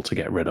impossible to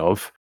get rid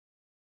of.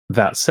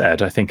 That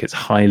said, I think it's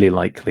highly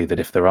likely that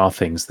if there are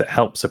things that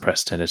help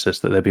suppress tinnitus,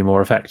 that they'd be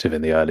more effective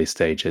in the early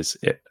stages.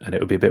 And it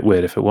would be a bit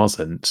weird if it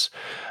wasn't.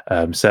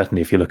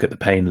 Certainly, if you look at the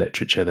pain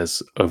literature,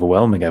 there's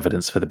overwhelming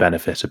evidence for the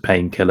benefit of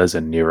painkillers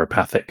and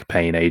neuropathic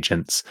pain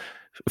agents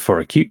for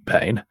acute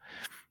pain.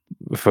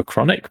 For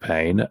chronic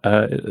pain,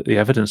 the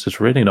evidence is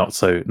really not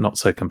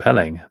so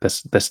compelling.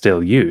 They're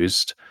still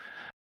used.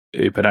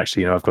 But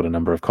actually, I've got a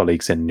number of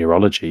colleagues in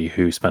neurology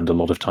who spend a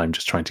lot of time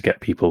just trying to get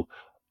people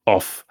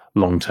off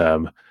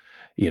long-term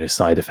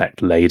side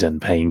effect laden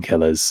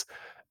painkillers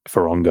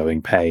for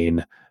ongoing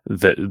pain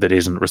that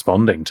isn't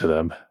responding to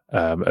them.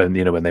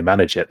 And when they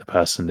manage it, the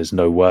person is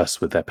no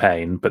worse with their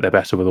pain, but they're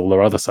better with all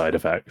their other side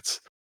effects.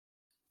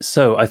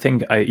 So I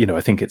think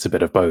it's a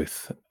bit of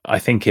both. I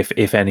think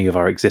if any of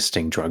our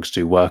existing drugs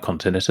do work on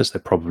tinnitus, they're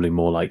probably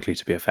more likely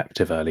to be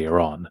effective earlier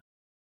on.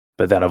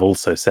 But then I've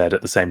also said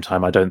at the same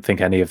time, I don't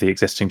think any of the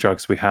existing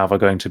drugs we have are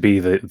going to be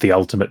the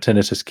ultimate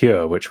tinnitus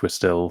cure, which we're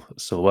still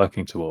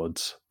working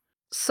towards.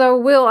 So,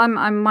 Will,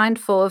 I'm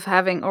mindful of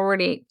having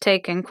already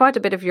taken quite a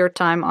bit of your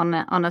time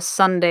on a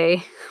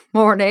Sunday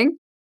morning.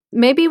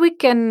 Maybe we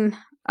can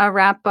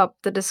wrap up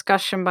the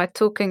discussion by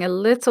talking a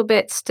little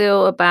bit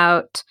still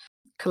about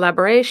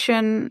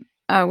collaboration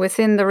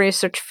within the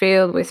research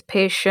field with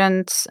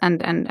patients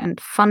and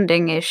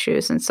funding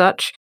issues and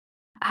such.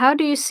 How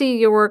do you see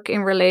your work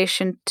in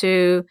relation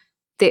to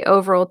the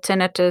overall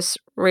tinnitus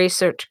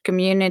research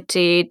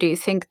community? Do you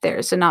think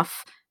there's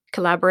enough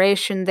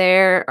collaboration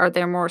there? Are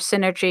there more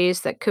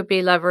synergies that could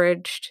be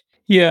leveraged?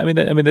 Yeah,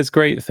 there's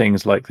great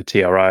things like the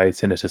TRI,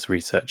 Tinnitus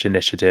Research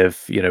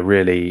Initiative,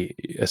 really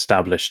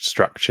established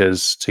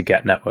structures to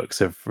get networks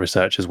of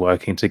researchers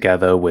working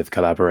together with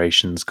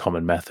collaborations,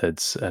 common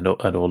methods, and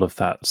all of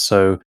that.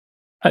 So,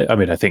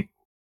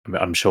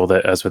 I'm sure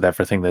that as with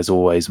everything, there's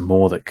always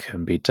more that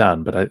can be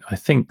done. But I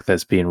think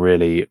there's been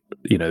really,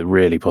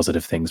 really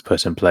positive things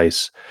put in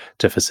place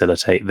to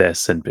facilitate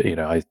this. And,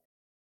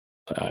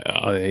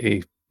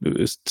 I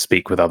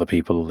speak with other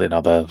people in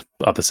other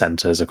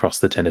centers across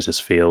the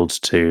tinnitus field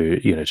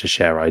to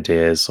share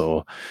ideas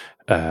or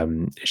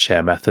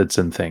share methods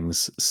and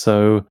things.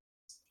 So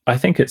I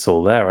think it's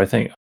all there. I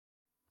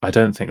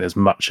don't think there's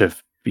much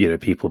of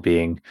people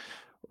being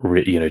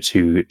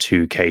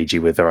too cagey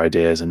with their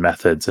ideas and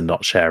methods and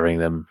not sharing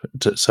them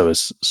so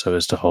as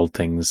to hold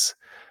things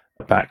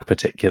back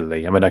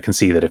particularly. I can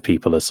see that if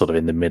people are sort of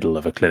in the middle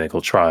of a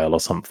clinical trial or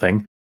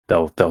something,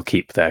 they'll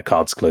keep their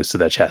cards close to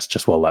their chest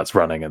just while that's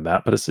running and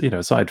that. But it's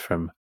aside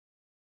from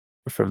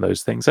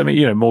those things,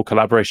 more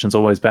collaboration is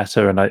always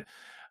better. And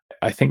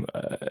I think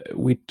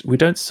we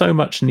don't so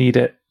much need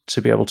it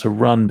to be able to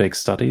run big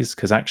studies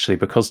because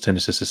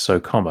tinnitus is so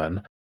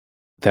common,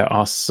 there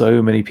are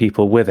so many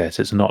people with it.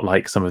 It's not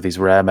like some of these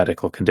rare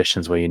medical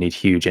conditions where you need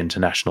huge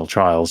international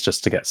trials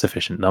just to get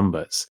sufficient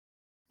numbers.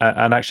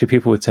 And actually,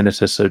 people with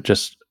tinnitus are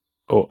just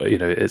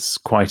it's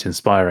quite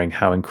inspiring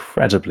how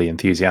incredibly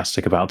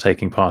enthusiastic about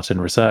taking part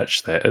in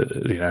research that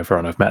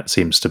everyone I've met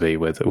seems to be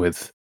with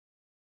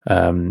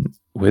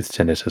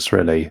tinnitus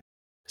really.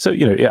 So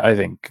I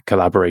think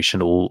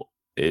collaboration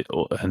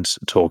and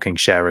talking,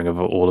 sharing of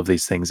all of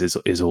these things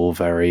is all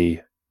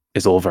very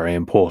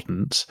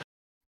important.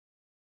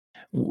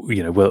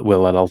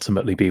 Will that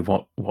ultimately be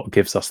what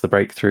gives us the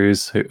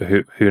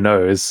breakthroughs? Who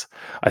knows?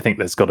 I think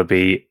there's got to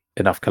be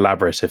enough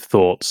collaborative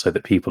thought so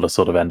that people are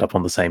sort of end up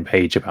on the same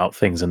page about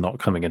things and not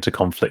coming into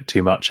conflict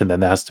too much. And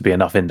then there has to be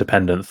enough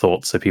independent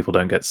thought so people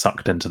don't get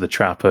sucked into the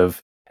trap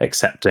of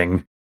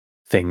accepting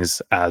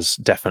things as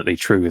definitely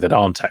true that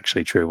aren't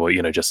actually true, or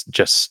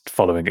just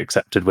following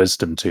accepted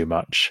wisdom too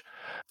much.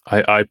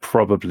 I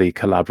probably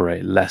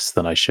collaborate less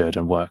than I should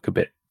and work a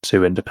bit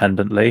too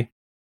independently.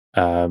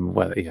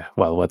 Whether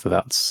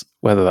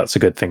that's a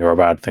good thing or a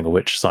bad thing, or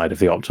which side of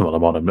the optimal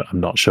I'm on, I'm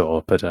not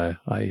sure. But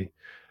I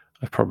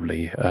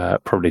probably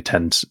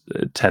tend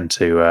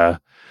to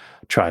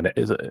try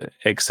and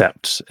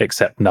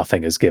accept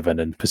nothing as given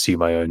and pursue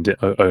my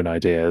own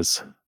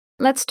ideas.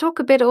 Let's talk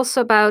a bit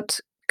also about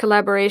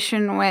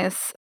collaboration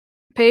with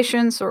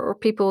patients or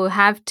people who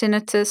have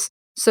tinnitus.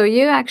 So,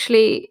 you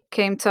actually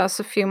came to us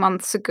a few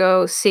months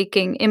ago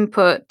seeking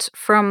input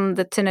from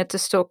the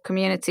Tinnitus Talk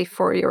community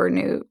for your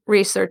new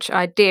research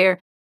idea.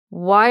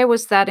 Why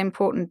was that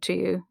important to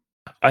you?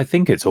 I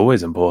think it's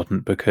always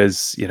important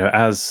because,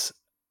 as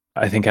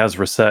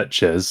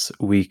researchers,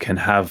 we can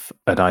have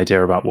an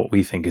idea about what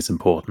we think is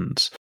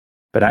important.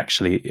 But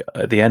actually,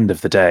 at the end of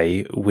the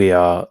day, we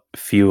are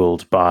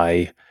fueled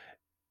by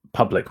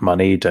public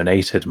money,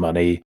 donated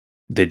money,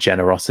 the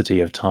generosity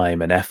of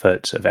time and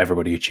effort of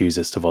everybody who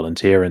chooses to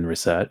volunteer in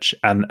research,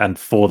 and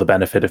for the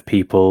benefit of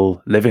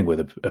people living with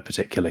a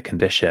particular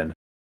condition.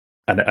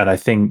 And I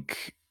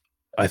think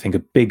a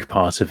big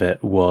part of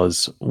it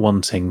was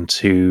wanting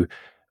to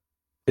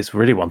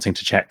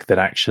check that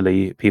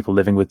actually people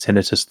living with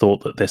tinnitus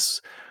thought that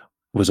this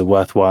was a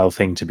worthwhile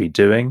thing to be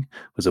doing,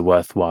 was a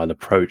worthwhile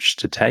approach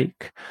to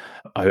take.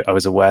 I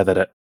was aware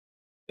that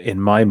in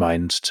my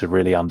mind, to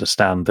really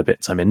understand the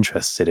bits I'm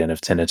interested in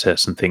of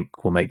tinnitus and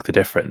think will make the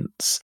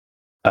difference,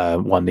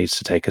 one needs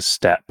to take a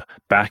step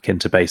back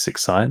into basic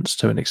science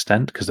to an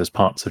extent, because there's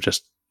parts of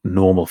just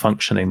normal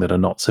functioning that are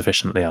not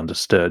sufficiently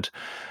understood,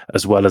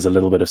 as well as a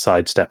little bit of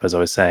sidestep, as I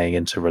was saying,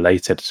 into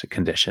related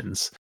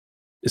conditions.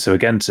 So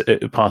again,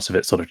 part of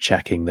it sort of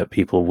checking that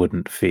people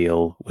would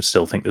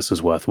still think this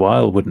was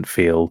worthwhile, wouldn't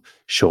feel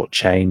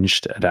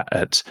shortchanged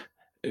at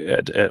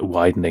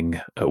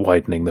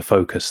widening the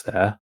focus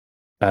there.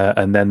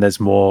 And then there's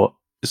more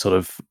sort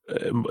of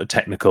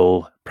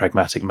technical,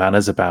 pragmatic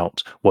manners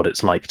about what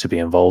it's like to be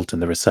involved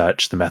in the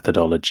research, the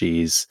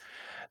methodologies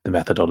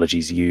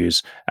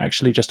used,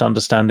 actually just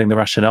understanding the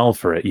rationale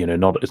for it.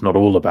 It's not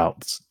all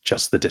about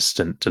just the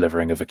distant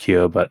delivering of a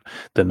cure, but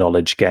the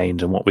knowledge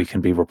gained and what we can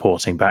be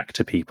reporting back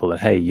to people.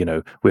 And hey,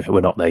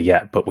 we're not there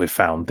yet, but we've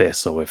found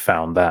this or we've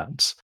found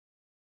that.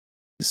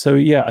 So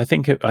yeah, I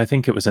think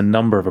it was a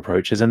number of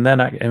approaches, and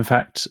then in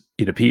fact,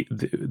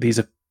 these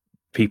are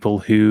people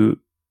who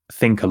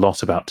think a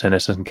lot about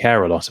tinnitus and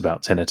care a lot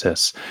about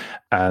tinnitus.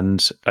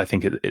 And I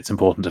think it's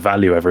important to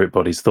value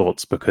everybody's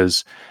thoughts,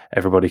 because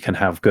everybody can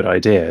have good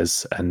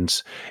ideas.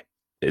 And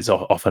it's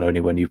often only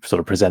when you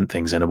sort of present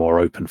things in a more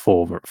open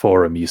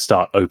forum, you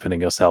start opening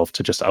yourself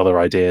to just other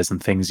ideas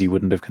and things you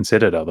wouldn't have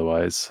considered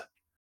otherwise.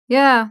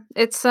 Yeah,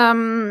 it's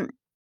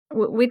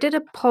we did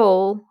a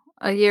poll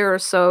a year or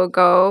so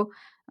ago,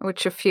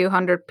 which a few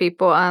hundred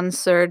people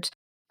answered,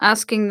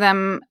 asking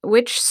them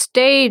which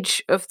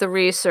stage of the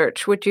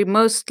research would you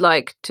most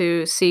like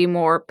to see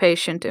more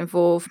patient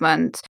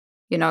involvement.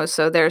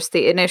 So there's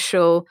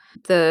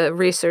the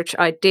research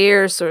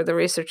ideas or the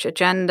research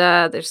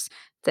agenda. There's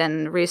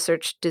then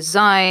research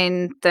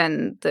design,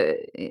 then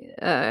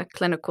the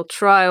clinical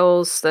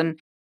trials, then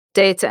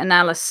data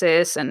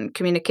analysis and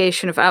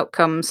communication of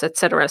outcomes,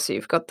 etc. So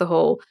you've got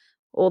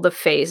all the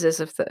phases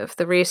of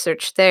the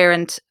research there,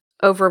 and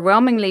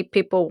overwhelmingly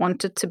people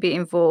wanted to be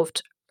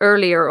involved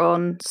earlier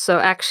on. So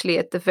actually,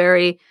 at the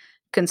very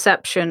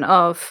conception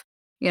of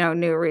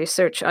new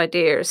research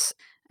ideas,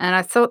 and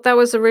I thought that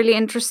was a really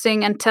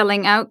interesting and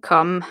telling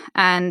outcome.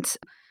 And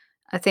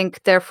I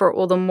think therefore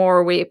all the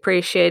more we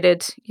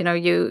appreciated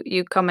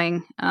you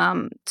coming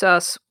to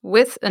us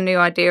with a new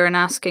idea and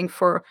asking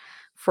for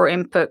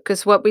input,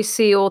 because what we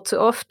see all too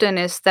often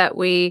is that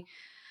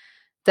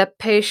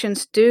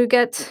patients do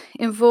get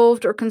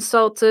involved or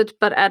consulted,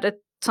 but at a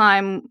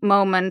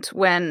moment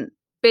when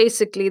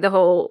basically the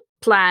whole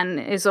plan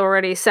is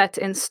already set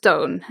in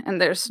stone and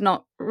there's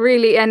not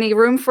really any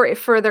room for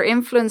further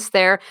influence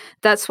there.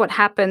 That's what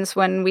happens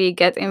when we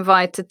get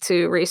invited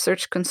to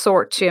research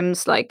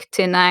consortiums like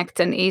TINACT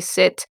and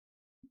ESIT.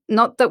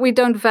 Not that we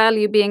don't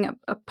value being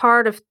a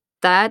part of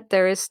that,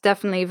 there is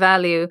definitely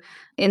value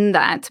in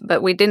that,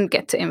 but we didn't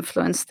get to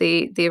influence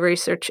the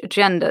research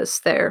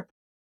agendas there.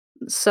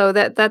 So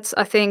that's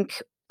I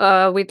think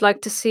we'd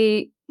like to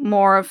see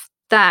more of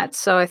that.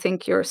 So I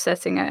think you're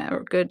setting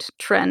a good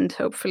trend,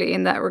 hopefully,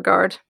 in that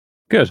regard.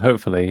 Good,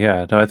 hopefully,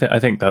 yeah. No, I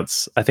think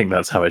that's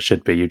how it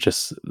should be.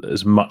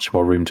 There's much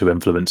more room to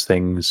influence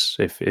things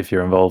if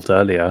you're involved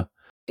earlier.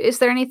 Is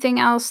there anything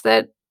else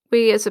that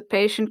we as a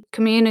patient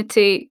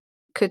community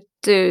could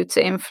do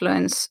to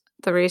influence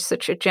the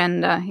research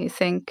agenda, you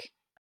think?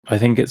 I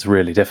think it's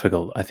really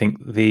difficult. I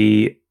think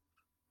the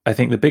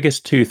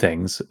biggest two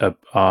things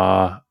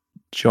are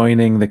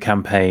joining the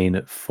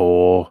campaign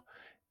for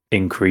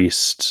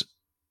increased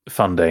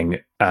funding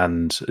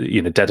and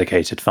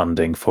dedicated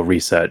funding for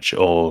research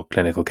or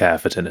clinical care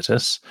for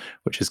tinnitus,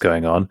 which is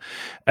going on.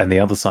 And the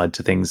other side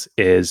to things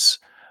is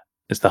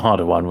the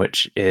harder one,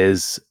 which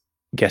is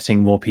getting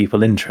more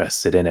people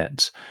interested in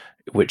it,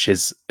 which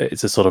is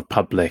it's a sort of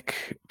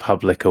public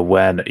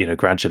awareness,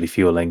 gradually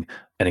fueling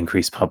an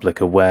increased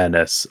public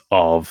awareness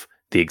of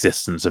the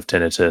existence of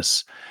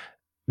tinnitus,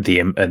 the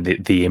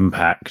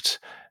impact,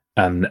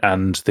 and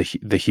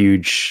the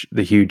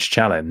huge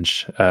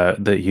challenge,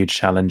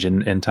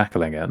 in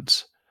tackling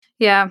it.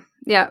 Yeah,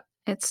 yeah,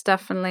 it's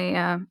definitely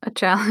a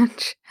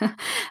challenge.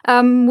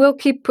 We'll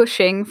keep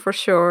pushing for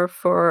sure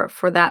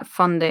for that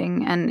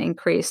funding and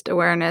increased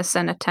awareness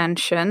and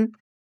attention.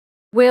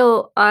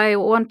 Will, I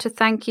want to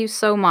thank you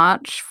so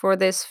much for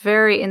this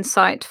very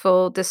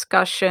insightful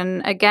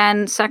discussion.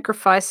 Again,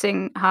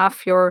 sacrificing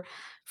half your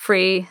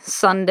free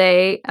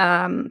Sunday.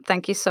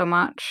 Thank you so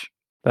much.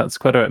 That's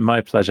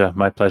my pleasure.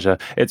 My pleasure.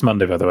 It's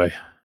Monday, by the way.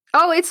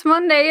 Oh, it's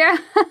Monday, yeah.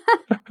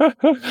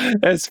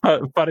 It's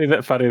funny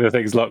the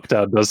things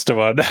lockdown does to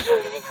one.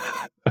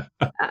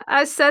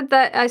 I said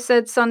that. I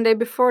said Sunday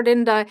before,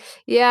 didn't I?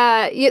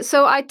 Yeah, yeah.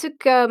 So I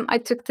took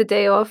the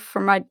day off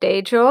from my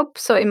day job.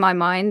 So in my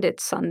mind,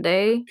 it's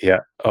Sunday. Yeah.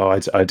 Oh,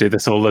 I do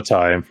this all the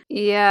time.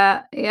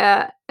 Yeah,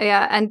 yeah,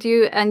 yeah. And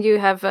you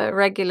have a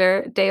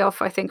regular day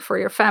off, I think, for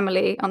your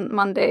family on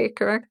Monday,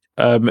 correct?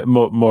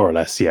 More or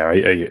less, yeah.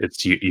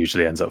 It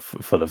usually ends up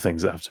full of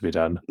things that have to be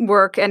done.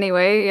 Work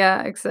anyway.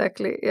 Yeah,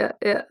 exactly. Yeah,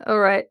 yeah. All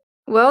right.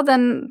 Well,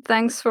 then,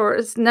 thanks for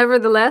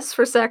nevertheless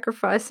for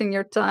sacrificing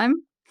your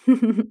time.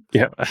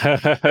 Yeah.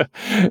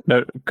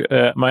 No,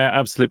 my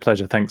absolute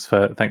pleasure. Thanks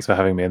for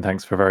having me, and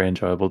thanks for a very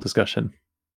enjoyable discussion.